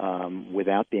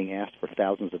without being asked for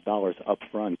thousands of dollars up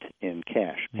front in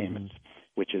cash payments,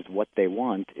 which is what they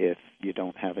want if you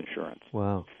don't have insurance.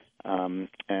 Wow.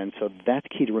 And so that's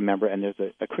key to remember, and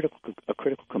there's a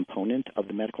critical component of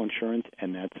the medical insurance,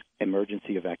 and that's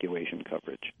emergency evacuation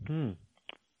coverage.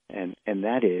 And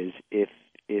that is if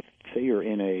say you're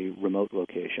in a remote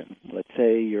location, let's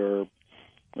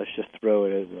just throw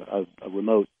it as a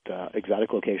remote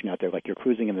exotic location out there, like you're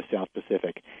cruising in the South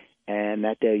Pacific, and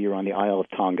that day you're on the Isle of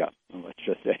Tonga, let's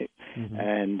just say,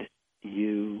 and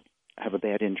you have a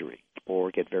bad injury or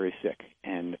get very sick,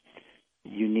 and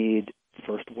you need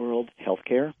first world health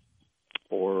care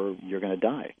or you're going to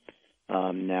die.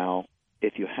 Now,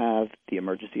 if you have the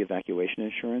emergency evacuation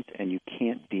insurance and you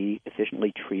can't be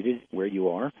efficiently treated where you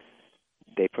are,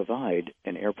 they provide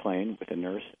an airplane with a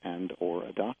nurse and or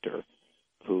a doctor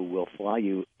who will fly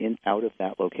you out of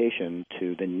that location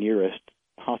to the nearest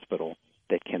hospital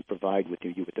that can provide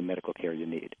you with the medical care you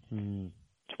need.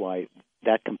 That's why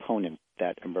that component,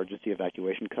 that emergency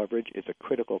evacuation coverage, is a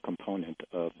critical component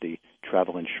of the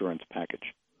travel insurance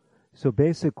package. So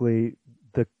basically,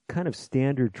 the kind of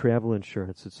standard travel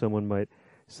insurance that someone might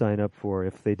sign up for,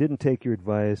 if they didn't take your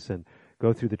advice and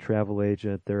go through the travel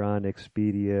agent, they're on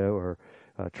Expedia or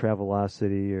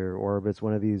Travelocity or Orbitz,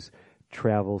 one of these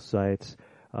travel sites,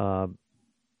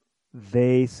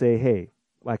 they say, hey,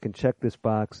 I can check this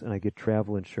box and I get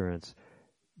travel insurance.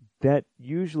 That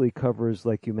usually covers,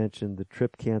 like you mentioned, the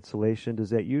trip cancellation.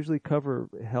 Does that usually cover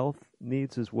health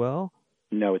needs as well?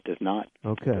 No, it does not.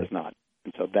 Okay. It does not.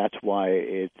 And so that's why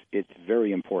it's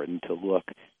very important to look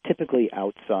typically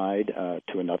outside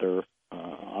to another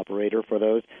operator for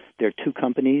those. There are two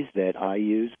companies that I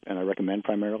use and I recommend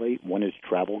primarily. One is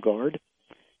Travel Guard,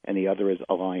 and the other is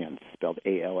Allianz, spelled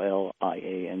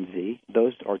Allianz.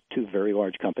 Those are two very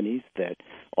large companies that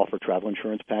offer travel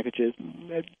insurance packages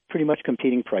at pretty much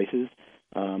competing prices.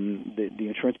 The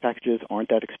insurance packages aren't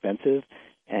that expensive,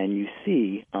 and you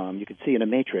can see in a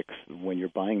matrix when you're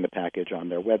buying the package on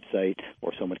their website,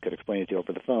 or someone could explain it to you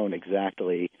over the phone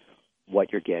exactly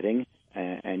what you're getting,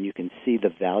 and you can see the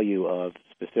value of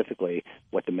specifically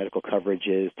what the medical coverage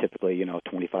is, typically,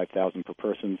 $25,000 per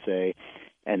person, say,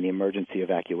 and the emergency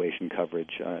evacuation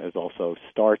coverage also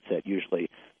starts at usually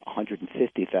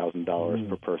 $150,000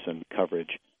 per person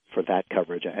coverage for that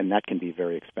coverage, and that can be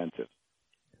very expensive.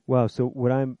 Wow, so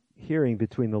what I'm hearing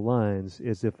between the lines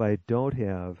is if I don't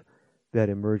have that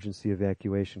emergency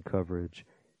evacuation coverage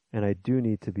and I do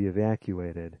need to be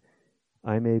evacuated,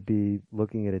 I may be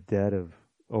looking at a debt of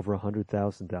over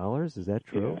 $100,000. Is that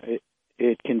true? Yeah,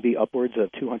 it can be upwards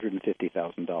of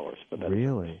 $250,000 for that.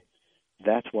 Really?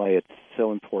 That's why it's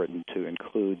so important to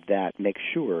include that. Make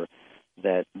sure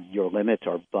that your limits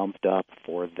are bumped up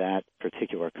for that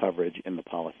particular coverage in the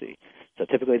policy. So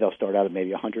typically they'll start out at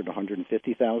maybe $100,000 to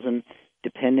 $150,000,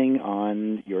 depending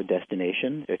on your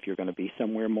destination. If you're going to be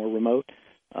somewhere more remote,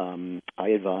 I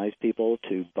advise people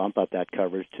to bump up that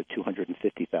coverage to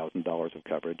 $250,000 of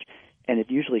coverage, and it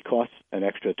usually costs an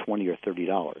extra $20 or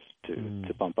 $30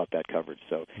 to bump up that coverage.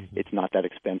 So it's not that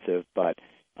expensive, but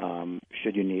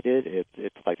should you need it,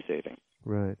 it's life-saving.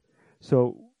 Right.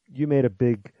 So you made a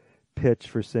big pitch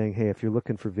for saying, hey, if you're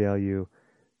looking for value,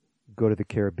 go to the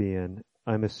Caribbean.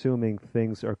 I'm assuming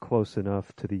things are close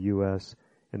enough to the U.S.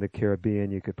 and the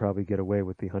Caribbean, you could probably get away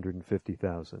with the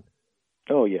 $150,000.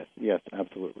 Oh, yes,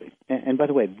 absolutely. And by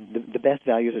the way, the best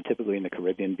values are typically in the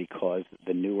Caribbean because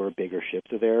the newer, bigger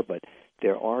ships are there, but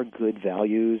there are good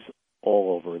values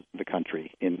all over the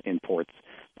country in ports.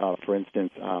 For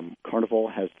instance, Carnival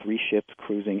has 3 ships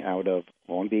cruising out of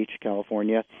Long Beach,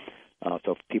 California.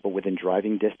 So people within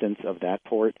driving distance of that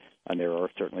port, and there are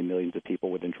certainly millions of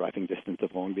people within driving distance of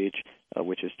Long Beach,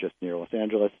 which is just near Los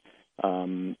Angeles.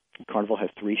 Carnival has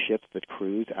 3 ships that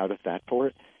cruise out of that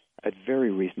port at very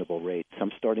reasonable rates,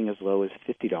 some starting as low as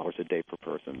 $50 a day per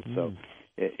person. So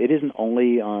it isn't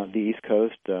only on the East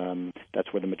Coast.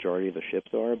 That's where the majority of the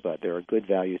ships are, but there are good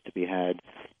values to be had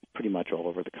pretty much all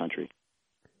over the country.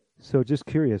 So just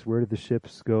curious, where do the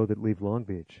ships go that leave Long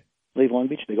Beach? Leave Long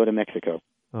Beach, they go to Mexico.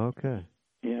 Okay.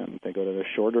 Yeah, they go to the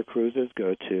shorter cruises,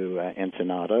 go to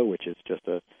Ensenada, which is just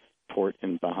a port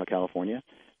in Baja California.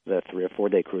 The 3 or 4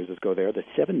 day cruises go there. The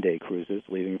 7 day cruises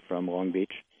leaving from Long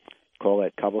Beach call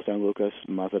at Cabo San Lucas,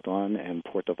 Mazatlan, and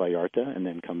Puerto Vallarta, and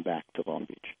then come back to Long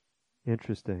Beach.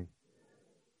 Interesting.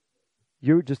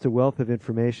 You're just a wealth of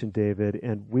information, David,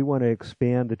 and we want to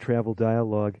expand the travel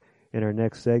dialogue in our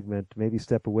next segment, maybe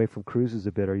step away from cruises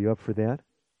a bit. Are you up for that?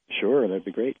 Sure, that'd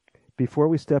be great. Before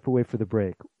we step away for the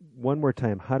break, one more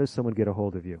time, how does someone get a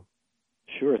hold of you?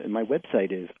 Sure. And my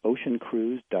website is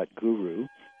oceancruise.guru,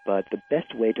 but the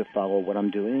best way to follow what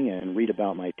I'm doing and read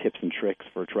about my tips and tricks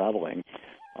for traveling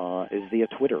is via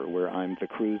Twitter, where I'm the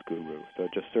Cruise Guru. So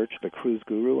just search the Cruise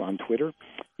Guru on Twitter.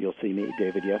 You'll see me,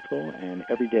 David Yeskel, and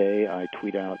every day I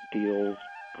tweet out deals,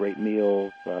 great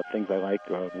meals, things I like,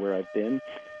 where I've been,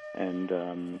 and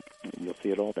you'll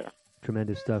see it all there.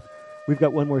 Tremendous stuff. We've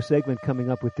got one more segment coming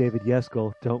up with David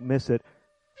Yeskel. Don't miss it.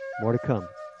 More to come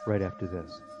right after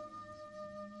this.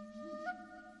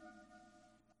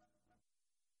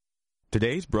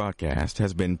 Today's broadcast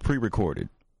has been pre-recorded.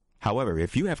 However,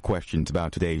 if you have questions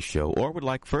about today's show or would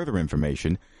like further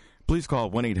information, please call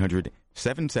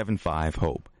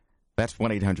 1-800-775-HOPE. That's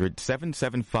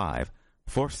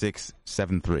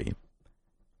 1-800-775-4673.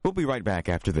 We'll be right back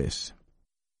after this.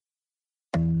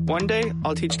 One day,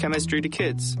 I'll teach chemistry to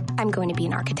kids. I'm going to be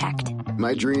an architect.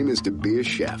 My dream is to be a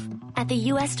chef. At the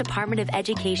U.S. Department of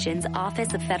Education's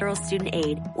Office of Federal Student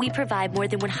Aid, we provide more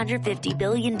than $150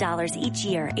 billion each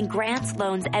year in grants,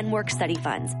 loans, and work-study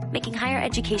funds, making higher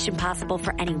education possible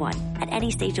for anyone at any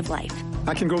stage of life.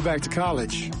 I can go back to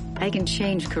college. I can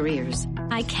change careers.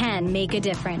 I can make a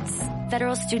difference.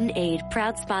 Federal Student Aid,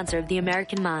 proud sponsor of the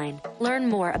American Mind. Learn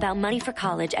more about money for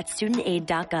college at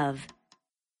studentaid.gov.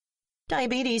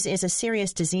 Diabetes is a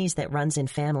serious disease that runs in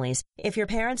families. If your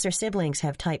parents or siblings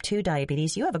have type 2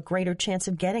 diabetes, you have a greater chance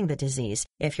of getting the disease.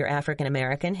 If you're African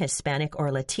American, Hispanic,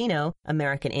 or Latino,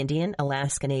 American Indian,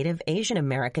 Alaska Native, Asian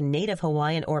American, Native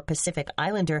Hawaiian, or Pacific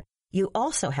Islander, you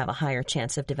also have a higher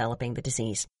chance of developing the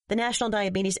disease. The National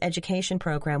Diabetes Education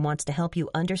Program wants to help you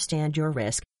understand your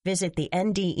risk. Visit the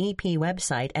NDEP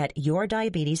website at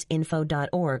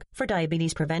yourdiabetesinfo.org for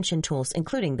diabetes prevention tools,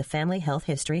 including the Family Health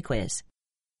History Quiz.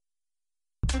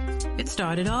 It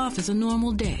started off as a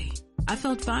normal day. I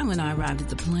felt fine when I arrived at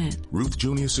the plant. Ruth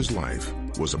Junius's life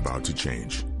was about to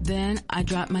change. Then I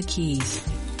dropped my keys.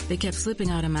 They kept slipping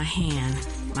out of my hand.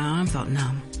 My arm felt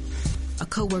numb. A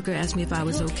coworker asked me if I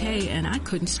was okay, and I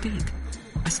couldn't speak.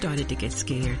 I started to get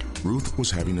scared. Ruth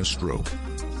was having a stroke.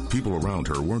 People around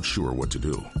her weren't sure what to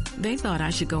do. They thought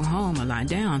I should go home or lie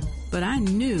down, but I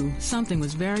knew something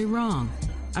was very wrong.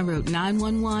 I wrote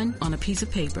 911 on a piece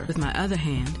of paper with my other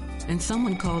hand, and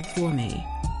someone called for me.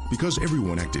 Because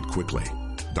everyone acted quickly,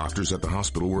 doctors at the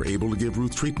hospital were able to give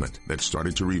Ruth treatment that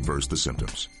started to reverse the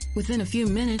symptoms. Within a few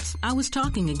minutes, I was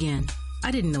talking again. I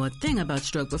didn't know a thing about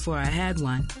stroke before I had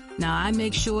one. Now I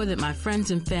make sure that my friends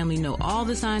and family know all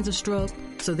the signs of stroke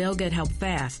so they'll get help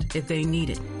fast if they need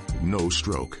it. No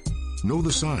stroke. Know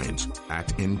the signs.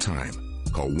 Act in time.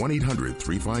 Call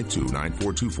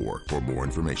 1-800-352-9424 for more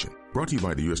information. Brought to you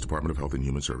by the U.S. Department of Health and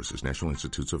Human Services, National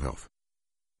Institutes of Health.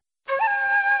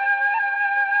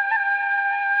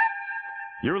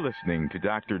 You're listening to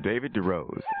Dr. David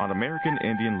DeRose on American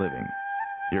Indian Living.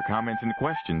 Your comments and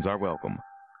questions are welcome.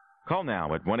 Call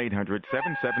now at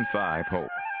 1-800-775-HOPE,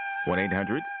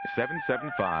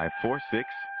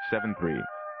 1-800-775-4673.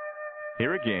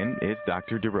 Here again is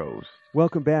Dr. DeRose.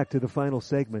 Welcome back to the final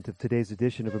segment of today's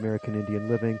edition of American Indian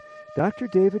Living. Dr.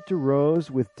 David DeRose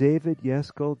with David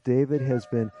Yeskel. David has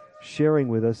been sharing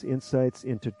with us insights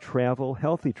into travel,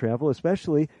 healthy travel,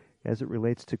 especially as it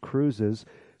relates to cruises.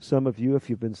 Some of you, if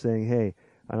you've been saying, hey,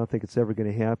 I don't think it's ever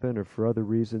going to happen, or for other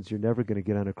reasons you're never going to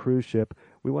get on a cruise ship,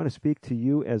 we want to speak to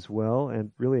you as well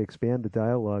and really expand the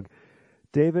dialogue.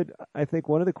 David, I think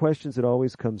one of the questions that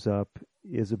always comes up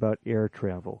is about air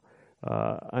travel.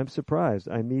 I'm surprised.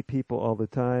 I meet people all the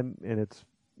time, and it's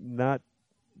not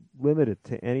limited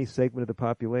to any segment of the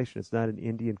population. It's not an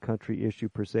Indian country issue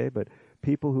per se, but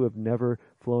people who have never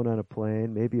flown on a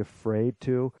plane, maybe afraid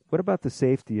to. What about the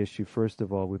safety issue, first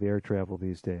of all, with air travel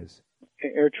these days?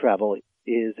 Air travel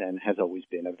is and has always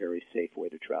been a very safe way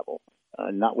to travel.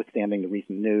 Notwithstanding the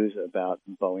recent news about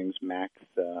Boeing's MAX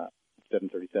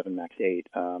 737 MAX 8,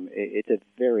 it's a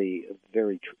very,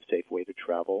 very safe way to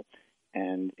travel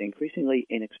and increasingly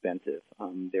inexpensive.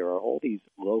 There are all these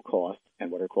low-cost and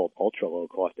what are called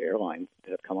ultra-low-cost airlines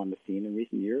that have come on the scene in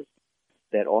recent years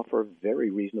that offer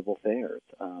very reasonable fares.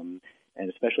 And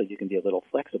especially you can be a little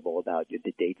flexible about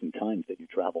the dates and times that you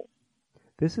travel.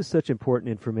 This is such important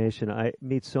information. I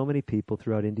meet so many people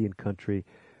throughout Indian country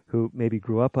who maybe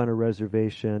grew up on a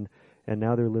reservation and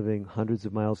now they're living hundreds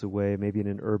of miles away, maybe in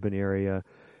an urban area.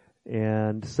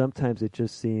 And sometimes it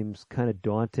just seems kind of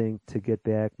daunting to get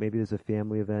back. Maybe there's a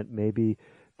family event. Maybe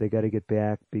they got to get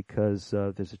back because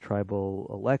there's a tribal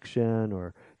election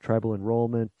or tribal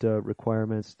enrollment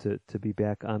requirements to be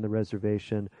back on the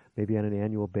reservation, maybe on an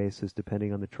annual basis,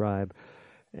 depending on the tribe.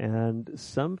 And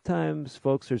sometimes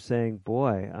folks are saying,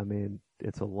 boy, I mean,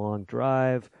 it's a long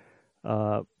drive.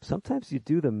 Sometimes you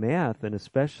do the math, and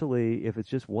especially if it's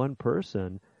just one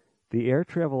person, the air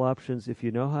travel options, if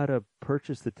you know how to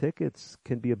purchase the tickets,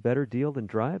 can be a better deal than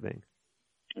driving.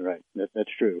 Right, that's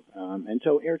true. And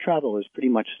so air travel is pretty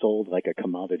much sold like a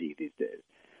commodity these days.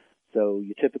 So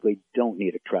you typically don't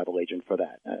need a travel agent for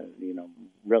that.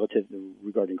 Relative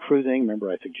regarding cruising, remember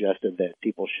I suggested that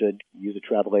people should use a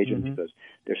travel agent because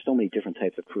there's so many different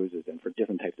types of cruises and for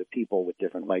different types of people with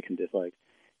different likes and dislikes.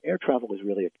 Air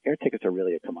tickets are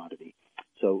really a commodity.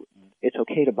 So it's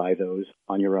okay to buy those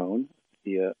on your own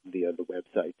via the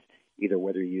websites, either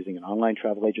whether you're using an online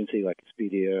travel agency like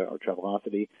Expedia or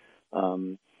Travelocity,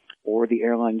 or the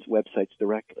airline's websites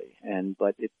directly.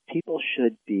 But if people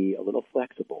should be a little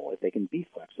flexible, if they can be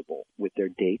flexible with their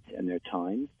dates and their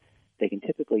times, they can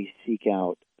typically seek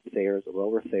out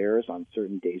lower fares on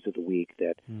certain days of the week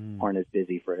that aren't as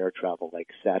busy for air travel, like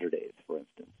Saturdays, for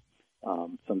instance.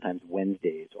 Sometimes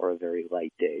Wednesdays are a very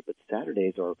light day, but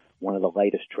Saturdays are one of the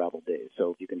lightest travel days.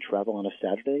 So if you can travel on a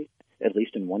Saturday, at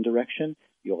least in one direction,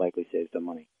 you'll likely save some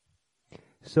money.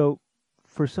 So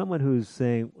for someone who's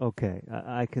saying, okay,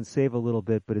 I can save a little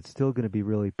bit, but it's still going to be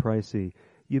really pricey,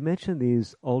 you mentioned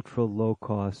these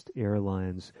ultra-low-cost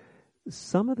airlines.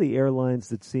 Some of the airlines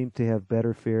that seem to have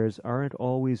better fares aren't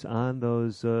always on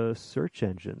those search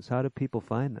engines. How do people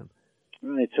find them?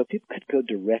 Right, so people could go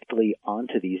directly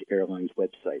onto these airlines'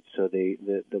 websites. So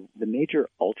the major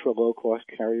ultra-low-cost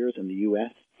carriers in the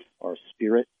U.S. are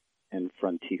Spirit and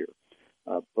Frontier.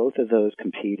 Both of those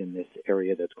compete in this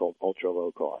area that's called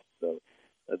ultra-low-cost. So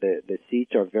the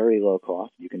seats are very low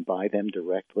cost. You can buy them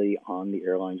directly on the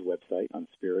airline's website, on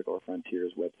Spirit or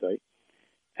Frontier's website.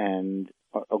 And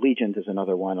Allegiant is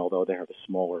another one, although they have a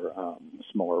smaller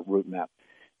route map.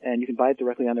 And you can buy it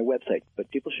directly on their website. But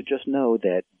people should just know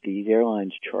that these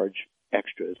airlines charge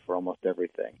extras for almost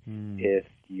everything. If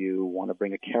you want to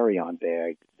bring a carry-on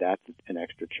bag, that's an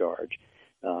extra charge.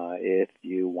 If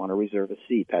you want to reserve a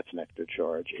seat, that's an extra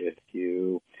charge. If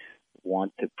you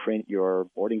want to print your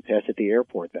boarding pass at the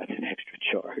airport, that's an extra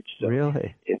charge. So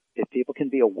really? If people can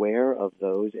be aware of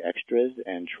those extras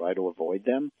and try to avoid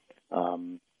them,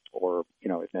 or,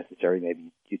 if necessary,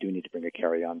 maybe you do need to bring a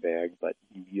carry-on bag, but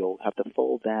you'll have to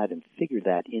fold that and figure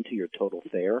that into your total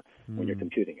fare when you're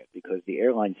computing it, because the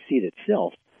airline seat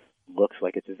itself looks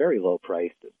like it's very low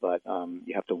priced, but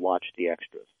you have to watch the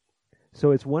extras.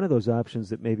 So it's one of those options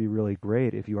that may be really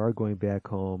great if you are going back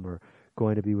home or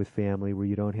going to be with family, where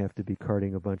you don't have to be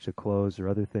carting a bunch of clothes or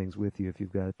other things with you if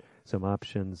you've got some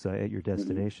options at your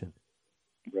destination.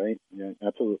 Right, yeah,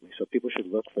 absolutely. So people should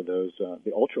look for those.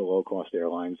 The ultra-low-cost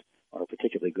airlines are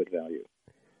particularly good value.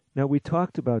 Now, we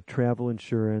talked about travel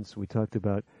insurance. We talked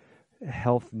about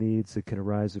health needs that can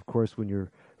arise, of course, when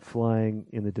you're flying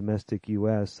in the domestic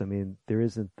U.S. I mean, there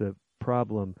isn't the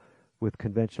problem with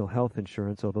conventional health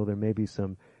insurance, although there may be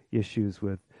some issues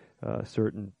with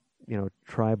certain,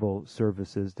 tribal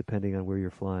services depending on where you're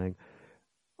flying.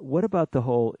 What about the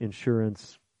whole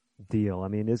insurance deal? I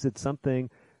mean, is it something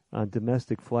on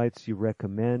domestic flights you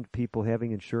recommend people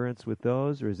having insurance with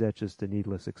those, or is that just a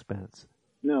needless expense?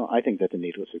 No, I think that's a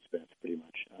needless expense, pretty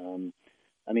much.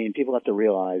 People have to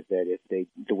realize that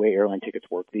the way airline tickets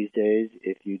work these days,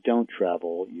 if you don't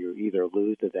travel, you either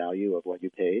lose the value of what you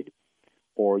paid,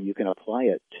 or you can apply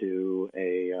it to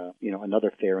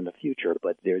another fare in the future.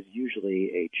 But there's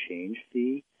usually a change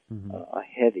fee, a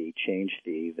heavy change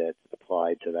fee that's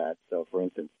applied to that. So, for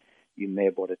instance, you may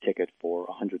have bought a ticket for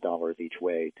 $100 each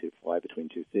way to fly between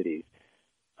two cities.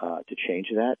 To change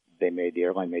that, the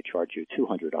airline may charge you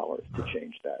 $200 to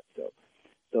change that.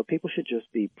 So people should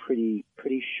just be pretty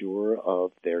sure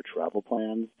of their travel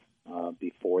plans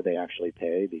before they actually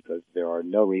pay, because there are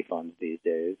no refunds these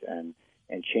days, and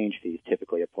change fees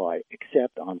typically apply,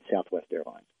 except on Southwest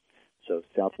Airlines. So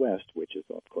Southwest, which is,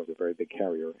 of course, a very big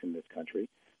carrier in this country,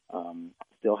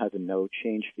 still has a no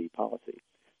change fee policy.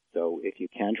 So if you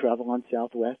can travel on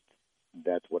Southwest,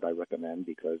 that's what I recommend,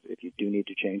 because if you do need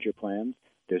to change your plans,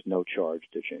 there's no charge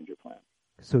to change your plan.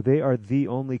 So they are the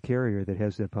only carrier that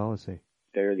has that policy?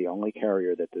 They're the only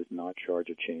carrier that does not charge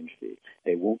a change fee.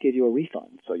 They won't give you a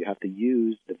refund, so you have to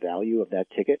use the value of that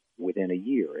ticket within a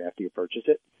year after you purchase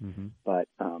it, but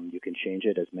you can change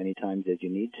it as many times as you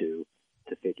need to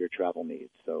fit your travel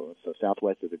needs. So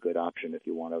Southwest is a good option if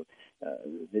you want to.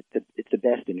 It's the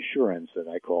best insurance, as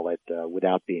I call it,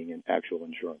 without being an actual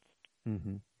insurance.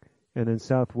 And then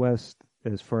Southwest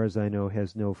as far as I know,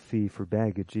 has no fee for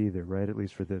baggage either, right? At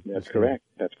least for the... That's correct.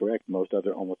 That's correct.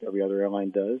 Almost every other airline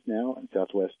does now, and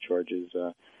Southwest charges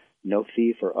no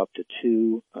fee for up to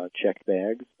 2 checked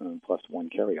bags, plus 1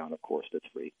 carry-on, of course, that's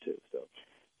free, too. So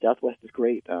Southwest is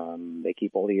great. They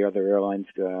keep all the other airlines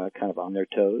kind of on their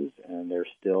toes, and they're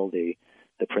still the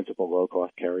principal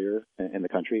low-cost carrier in the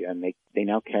country, and they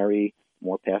now carry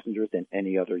more passengers than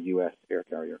any other U.S. air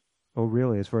carrier. Oh,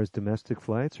 really? As far as domestic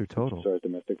flights or total? As far as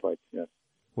domestic flights, yes.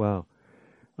 Wow.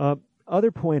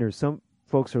 Other pointers. Some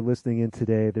folks are listening in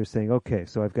today. They're saying, okay,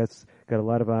 so I've got a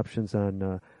lot of options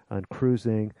on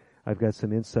cruising. I've got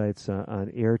some insights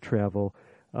on air travel.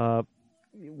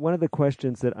 One of the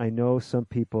questions that I know some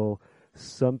people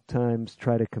sometimes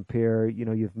try to compare,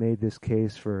 you've made this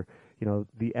case for,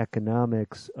 the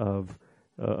economics of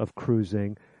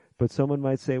cruising, but someone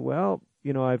might say, well,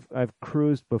 I've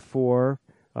cruised before.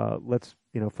 Let's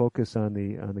focus on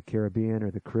the Caribbean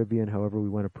or the Caribbean, however we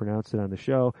want to pronounce it on the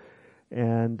show,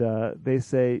 and they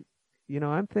say,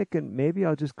 I'm thinking maybe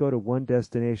I'll just go to one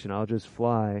destination. I'll just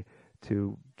fly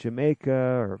to Jamaica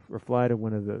or fly to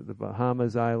one of the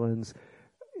Bahamas Islands.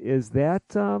 Is that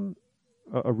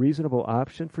a reasonable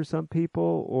option for some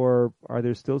people, or are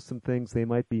there still some things they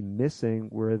might be missing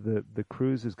where the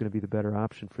cruise is going to be the better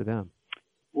option for them?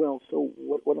 Well, so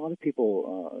what a lot of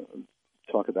people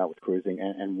talk about with cruising,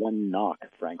 and one knock,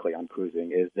 frankly, on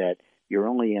cruising is that you're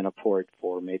only in a port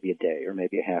for maybe a day or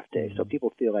maybe a half day. Mm-hmm. So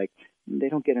people feel like they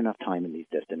don't get enough time in these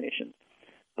destinations.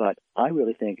 But I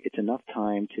really think it's enough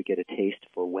time to get a taste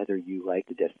for whether you like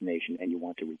the destination and you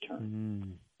want to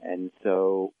return. Mm. And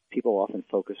so people often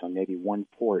focus on maybe one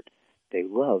port they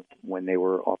loved when they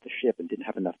were off the ship and didn't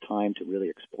have enough time to really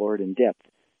explore it in depth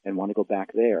and want to go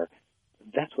back there.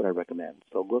 That's what I recommend.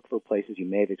 So look for places you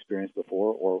may have experienced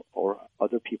before or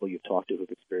other people you've talked to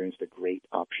who've experienced a great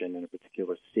option in a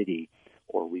particular city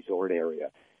or resort area.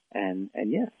 And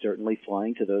yes, certainly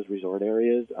flying to those resort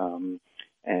areas.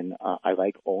 I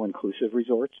like all-inclusive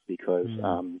resorts because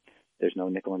there's no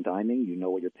nickel and diming. You know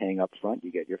what you're paying up front.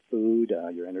 You get your food,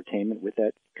 your entertainment with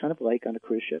that, kind of like on a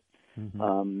cruise ship.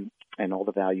 Mm-hmm. And all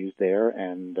the values there,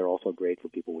 and they're also great for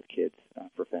people with kids,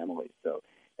 for families. So,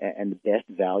 and the best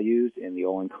values in the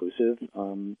all-inclusive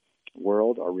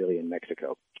world are really in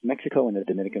Mexico. Mexico and the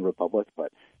Dominican Republic,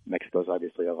 but Mexico's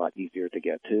obviously a lot easier to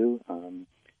get to.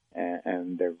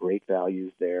 And there are great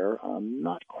values there.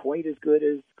 Not quite as good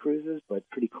as cruises, but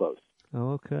pretty close.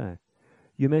 Oh, okay.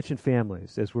 You mentioned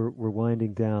families. As we're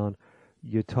winding down,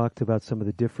 you talked about some of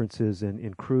the differences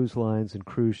in cruise lines and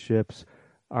cruise ships.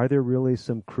 Are there really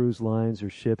some cruise lines or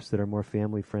ships that are more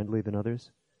family-friendly than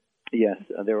others? Yes,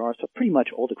 there are. So pretty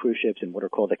much all the cruise ships in what are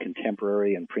called the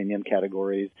contemporary and premium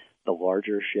categories, the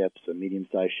larger ships, the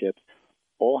medium-sized ships,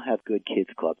 all have good kids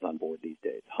clubs on board these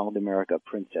days. Holland America,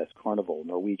 Princess, Carnival,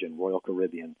 Norwegian, Royal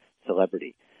Caribbean,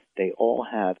 Celebrity. They all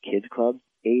have kids clubs,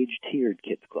 age-tiered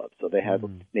kids clubs. So they have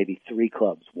maybe 3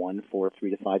 clubs, one for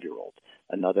 3 to 5-year-olds,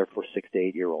 another for 6 to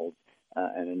 8-year-olds,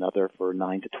 and another for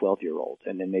 9 to 12-year-olds,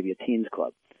 and then maybe a teens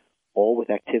club, all with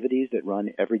activities that run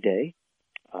every day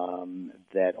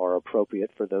that are appropriate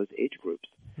for those age groups.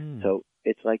 So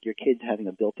it's like your kids having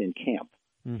a built-in camp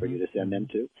for you to send them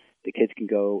to. The kids can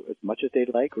go as much as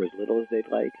they'd like or as little as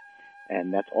they'd like,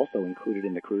 and that's also included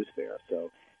in the cruise fare.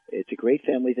 So it's a great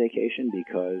family vacation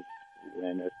because,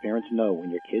 as parents know,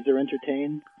 when your kids are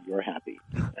entertained, you're happy.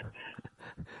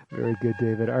 Very good,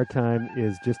 David. Our time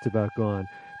is just about gone.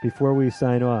 Before we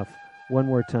sign off, one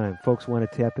more time, folks want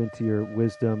to tap into your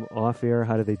wisdom off air.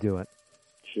 How do they do it?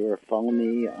 Sure. Follow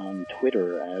me on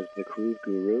Twitter as the Cruise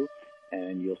Guru,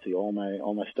 and you'll see all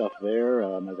my stuff there,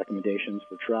 my recommendations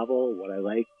for travel, what I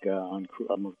like on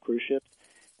cruise ships,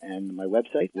 and my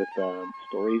website with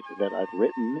stories that I've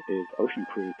written is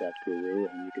oceancruise.guru,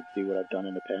 and you can see what I've done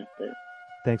in the past there.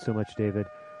 Thanks so much, David.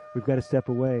 We've got to step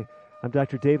away. I'm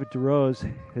Dr. David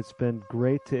DeRose. It's been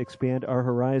great to expand our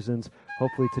horizons.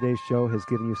 Hopefully today's show has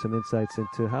given you some insights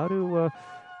into how to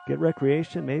get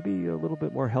recreation maybe a little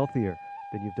bit more healthier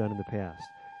than you've done in the past.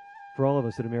 For all of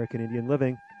us at American Indian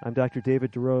Living, I'm Dr.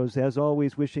 David DeRose, as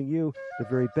always, wishing you the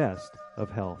very best of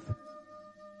health.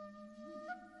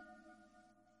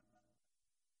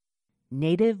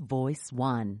 Native Voice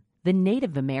One, the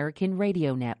Native American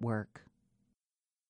Radio Network.